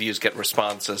the reviews get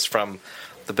responses from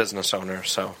the business owner,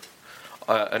 so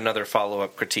another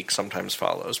follow-up critique sometimes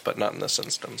follows, but not in this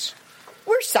instance.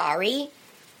 We're sorry.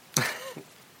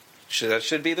 That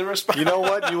should be the response. You know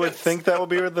what? You would think that would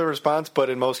be the response, but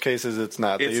in most cases it's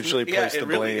not. They usually place the blame.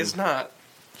 It really is not.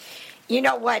 You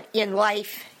know what? In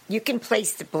life, you can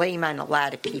place the blame on a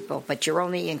lot of people, but you're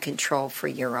only in control for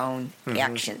your own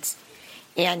actions.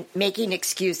 And making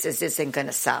excuses isn't going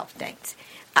to solve things.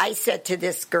 I said to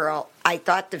this girl, I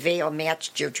thought the veil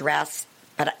matched your dress,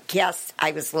 but I guess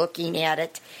I was looking at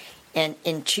it, and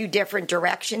in two different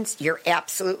directions, you're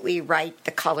absolutely right.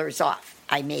 The color's off.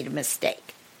 I made a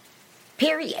mistake.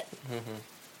 Period. Mm-hmm.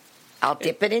 I'll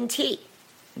dip it in tea.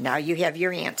 Now you have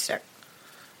your answer.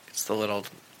 It's the little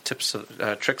tricks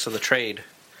of the trade.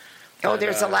 Oh,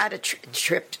 there's a lot of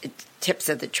tips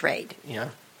of the trade. Yeah.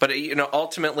 But,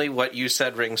 ultimately what you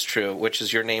said rings true, which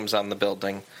is your name's on the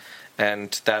building.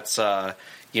 And that's, the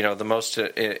most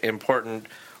important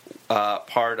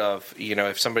part of,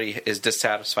 if somebody is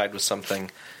dissatisfied with something,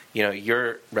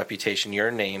 your reputation, your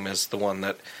name is the one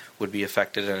that would be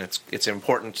affected. And it's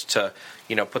important to,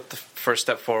 put the first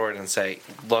step forward and say,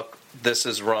 look, this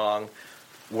is wrong.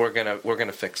 We're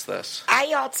gonna fix this.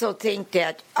 I also think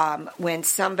that when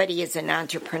somebody is an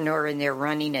entrepreneur and they're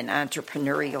running an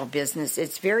entrepreneurial business,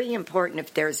 it's very important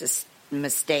if there's a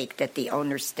mistake that the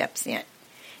owner steps in.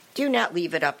 Do not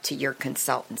leave it up to your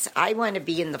consultants. I want to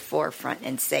be in the forefront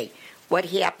and say, what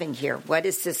happened here? What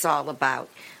is this all about?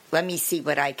 Let me see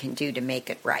what I can do to make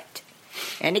it right.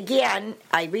 And again,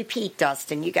 I repeat,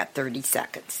 Dustin, you got 30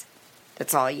 seconds.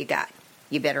 That's all you got.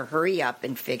 You better hurry up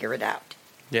and figure it out.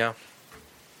 Yeah.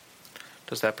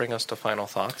 Does that bring us to final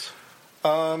thoughts?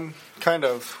 Kind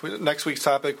of. Next week's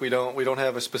topic, we don't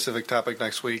have a specific topic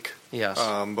next week. Yes.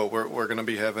 But we're going to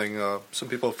be having some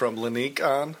people from Lanique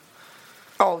on.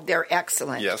 Oh, they're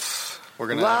excellent. Yes. We're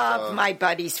going to love my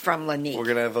buddies from Lanique. We're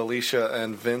going to have Alicia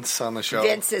and Vince on the show.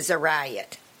 Vince is a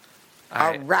riot.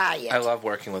 A riot. I love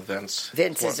working with Vince.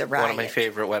 Vince is a riot. One of my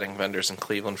favorite wedding vendors in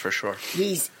Cleveland for sure.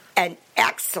 He's an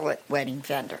excellent wedding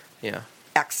vendor. Yeah.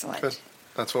 Excellent. Good.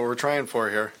 That's what we're trying for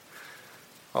here.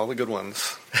 All the good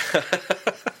ones.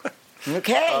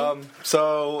 Okay.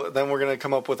 So then we're going to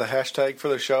come up with a hashtag for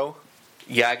the show.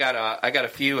 Yeah, I got a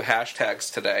few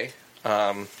hashtags today,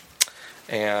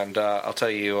 and I'll tell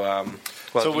you.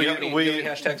 Do you have any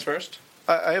hashtags first?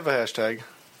 I have a hashtag.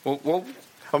 Well,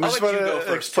 I'm just going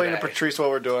to explain to Patrice what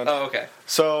we're doing. Oh, okay.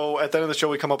 So at the end of the show,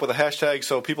 we come up with a hashtag.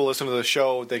 So people listen to the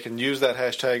show, they can use that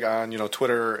hashtag on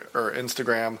Twitter or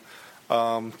Instagram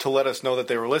to let us know that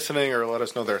they were listening or let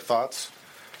us know their thoughts.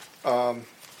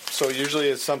 So usually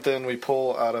it's something we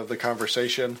pull out of the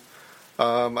conversation.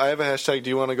 I have a hashtag.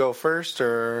 Do you want to go first,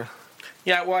 or?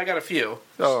 Yeah, well, I got a few.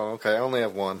 Oh, okay. I only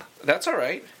have one. That's all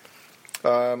right.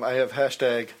 I have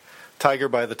hashtag Tiger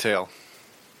by the Tail.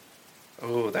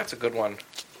 Oh, that's a good one.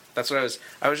 That's what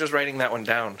I was just writing that one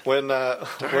down. When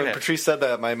Patrice said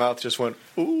that, my mouth just went,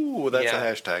 ooh, that's a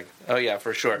hashtag. Oh, yeah,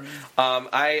 for sure.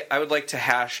 I would like to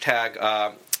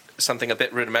hashtag something a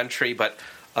bit rudimentary, but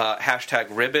hashtag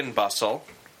ribbon bustle.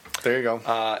 There you go.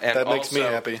 And that makes me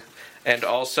happy. And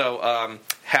also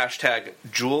hashtag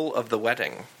jewel of the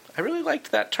wedding. I really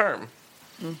liked that term.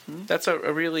 Mm-hmm. That's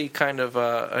a really kind of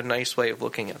a nice way of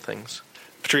looking at things.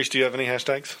 Patrice, do you have any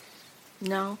hashtags?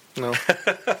 No. No.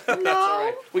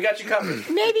 No. We got you covered.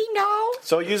 Maybe no.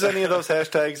 So use any of those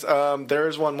hashtags. There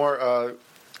is one more,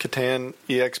 Catan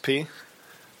EXP.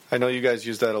 I know you guys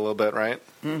use that a little bit, right?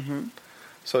 Mm-hmm.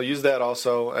 So use that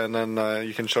also, and then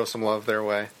you can show some love their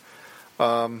way.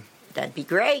 That'd be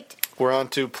great. We're on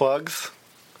to plugs.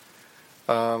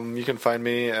 You can find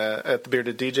me at the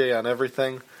Bearded DJ on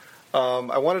everything.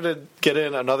 I wanted to get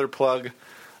in another plug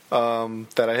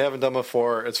that I haven't done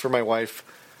before. It's for my wife.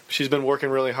 She's been working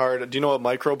really hard. Do you know what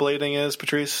microblading is,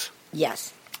 Patrice?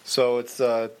 Yes. So it's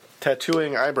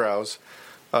tattooing eyebrows.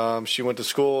 She went to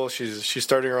school. She's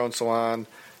starting her own salon.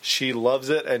 She loves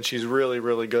it, and she's really,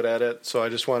 really good at it. So I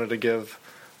just wanted to give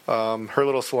her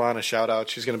little salon a shout-out.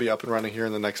 She's going to be up and running here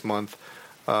in the next month,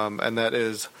 and that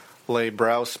is Le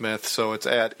Brow Smith. So it's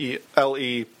at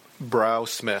LE Brow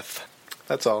Smith.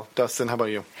 That's all. Dustin, how about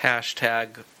you?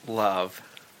 Hashtag love.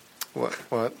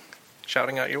 What?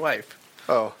 Shouting out your wife.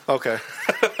 Oh, okay.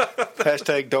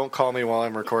 Hashtag don't call me while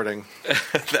I'm recording.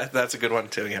 That's a good one,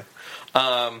 too, yeah.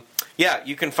 Yeah,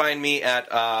 you can find me at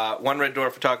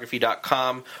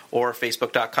onereddoorphotography.com or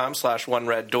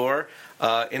facebook.com/onereddoor.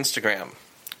 Instagram,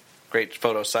 great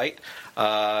photo site.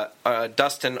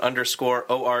 Dustin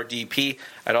 _ORDP.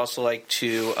 I'd also like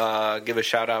to give a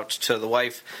shout out to the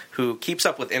wife who keeps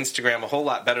up with Instagram a whole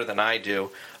lot better than I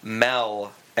do.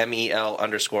 Mel, MEL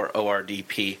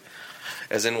 _ORDP,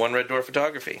 as in One Red Door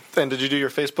Photography. And did you do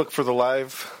your Facebook for the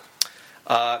live?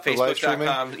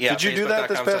 Facebook.com. Yeah, did you do that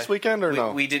this past weekend or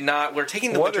no? We did not. We're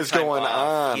taking the What winter is time going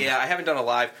off. on? Yeah, I haven't done a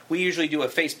live. We usually do a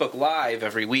Facebook Live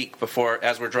every week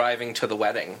as we're driving to the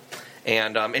wedding.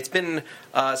 And it's been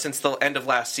since the end of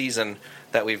last season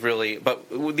that we've really...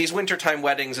 But with these wintertime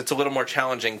weddings, it's a little more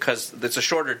challenging because it's a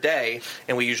shorter day,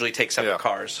 and we usually take separate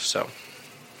cars. So,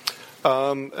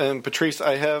 and Patrice,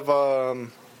 I have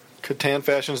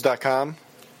CatanFashions.com.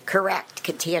 Correct.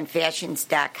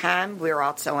 CatanFashions.com. We're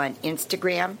also on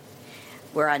Instagram.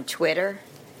 We're on Twitter,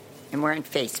 and we're on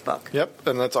Facebook. Yep,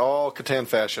 and that's all Catan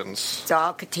Fashions. It's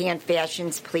all Catan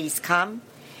Fashions. Please come.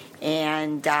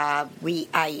 And I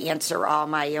answer all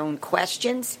my own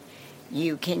questions.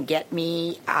 You can get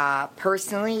me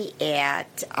personally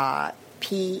at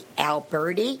P.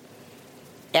 Alberti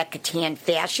at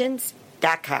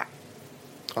CatanFashions.com.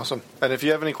 Awesome. And if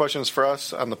you have any questions for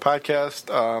us on the podcast,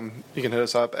 you can hit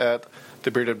us up at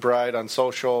The Bearded Bride on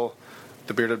social,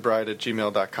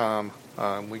 thebeardedbride@gmail.com.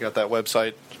 We got that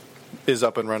website, is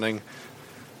up and running.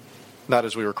 Not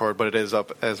as we record, but it is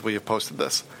up as we have posted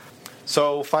this.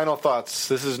 So, final thoughts.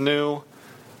 This is new.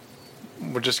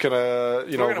 We're just going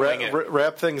to,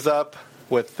 wrap things up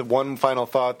with the one final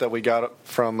thought that we got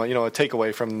from, a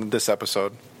takeaway from this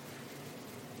episode.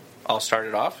 I'll start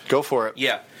it off. Go for it.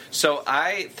 Yeah. So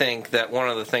I think that one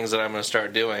of the things that I'm going to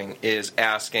start doing is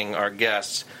asking our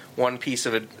guests one piece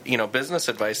of business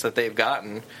advice that they've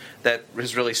gotten that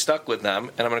has really stuck with them.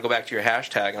 And I'm going to go back to your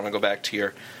hashtag. I'm going to go back to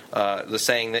your the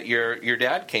saying that your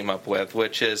dad came up with,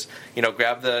 which is,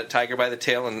 grab the tiger by the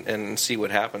tail and see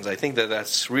what happens. I think that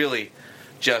that's really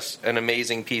just an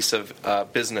amazing piece of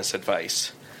business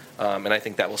advice. And I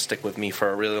think that will stick with me for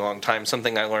a really long time.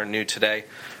 Something I learned new today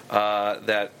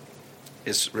that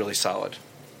is really solid.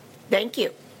 Thank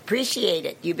you. Appreciate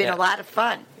it. You've been a lot of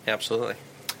fun. Absolutely.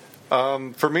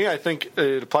 For me, I think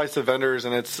it applies to vendors,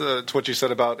 and it's what you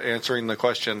said about answering the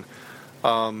question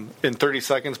in 30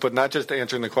 seconds, but not just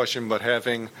answering the question, but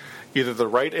having either the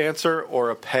right answer or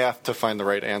a path to find the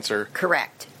right answer.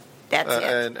 Correct. That's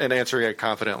it. And answering it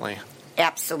confidently.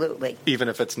 Absolutely. Even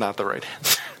if it's not the right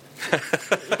answer.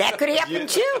 That could happen,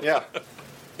 too. Yeah.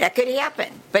 That could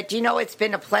happen. But, it's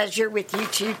been a pleasure with you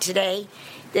two today.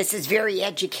 This is very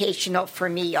educational for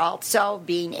me also,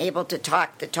 being able to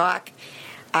talk the talk.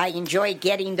 I enjoy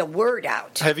getting the word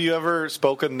out. Have you ever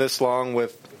spoken this long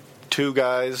with two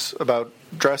guys about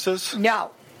dresses?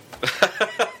 No.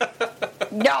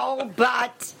 No,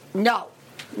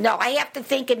 I have to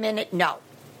think a minute. No,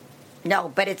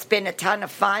 but it's been a ton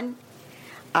of fun.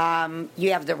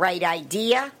 You have the right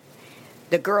idea.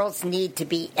 The girls need to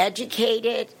be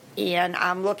educated, and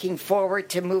I'm looking forward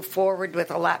to move forward with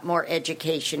a lot more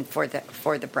education for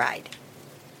the bride.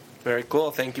 Very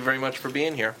cool. Thank you very much for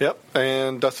being here. Yep.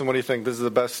 And Dustin, what do you think? This is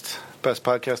the best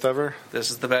podcast ever?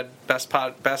 This is the best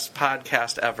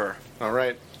podcast ever. All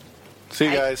right. See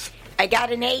you guys. I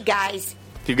got an A, guys.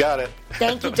 You got it.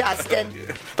 Thank you, Dustin.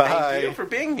 Bye. Thank you for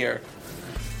being here.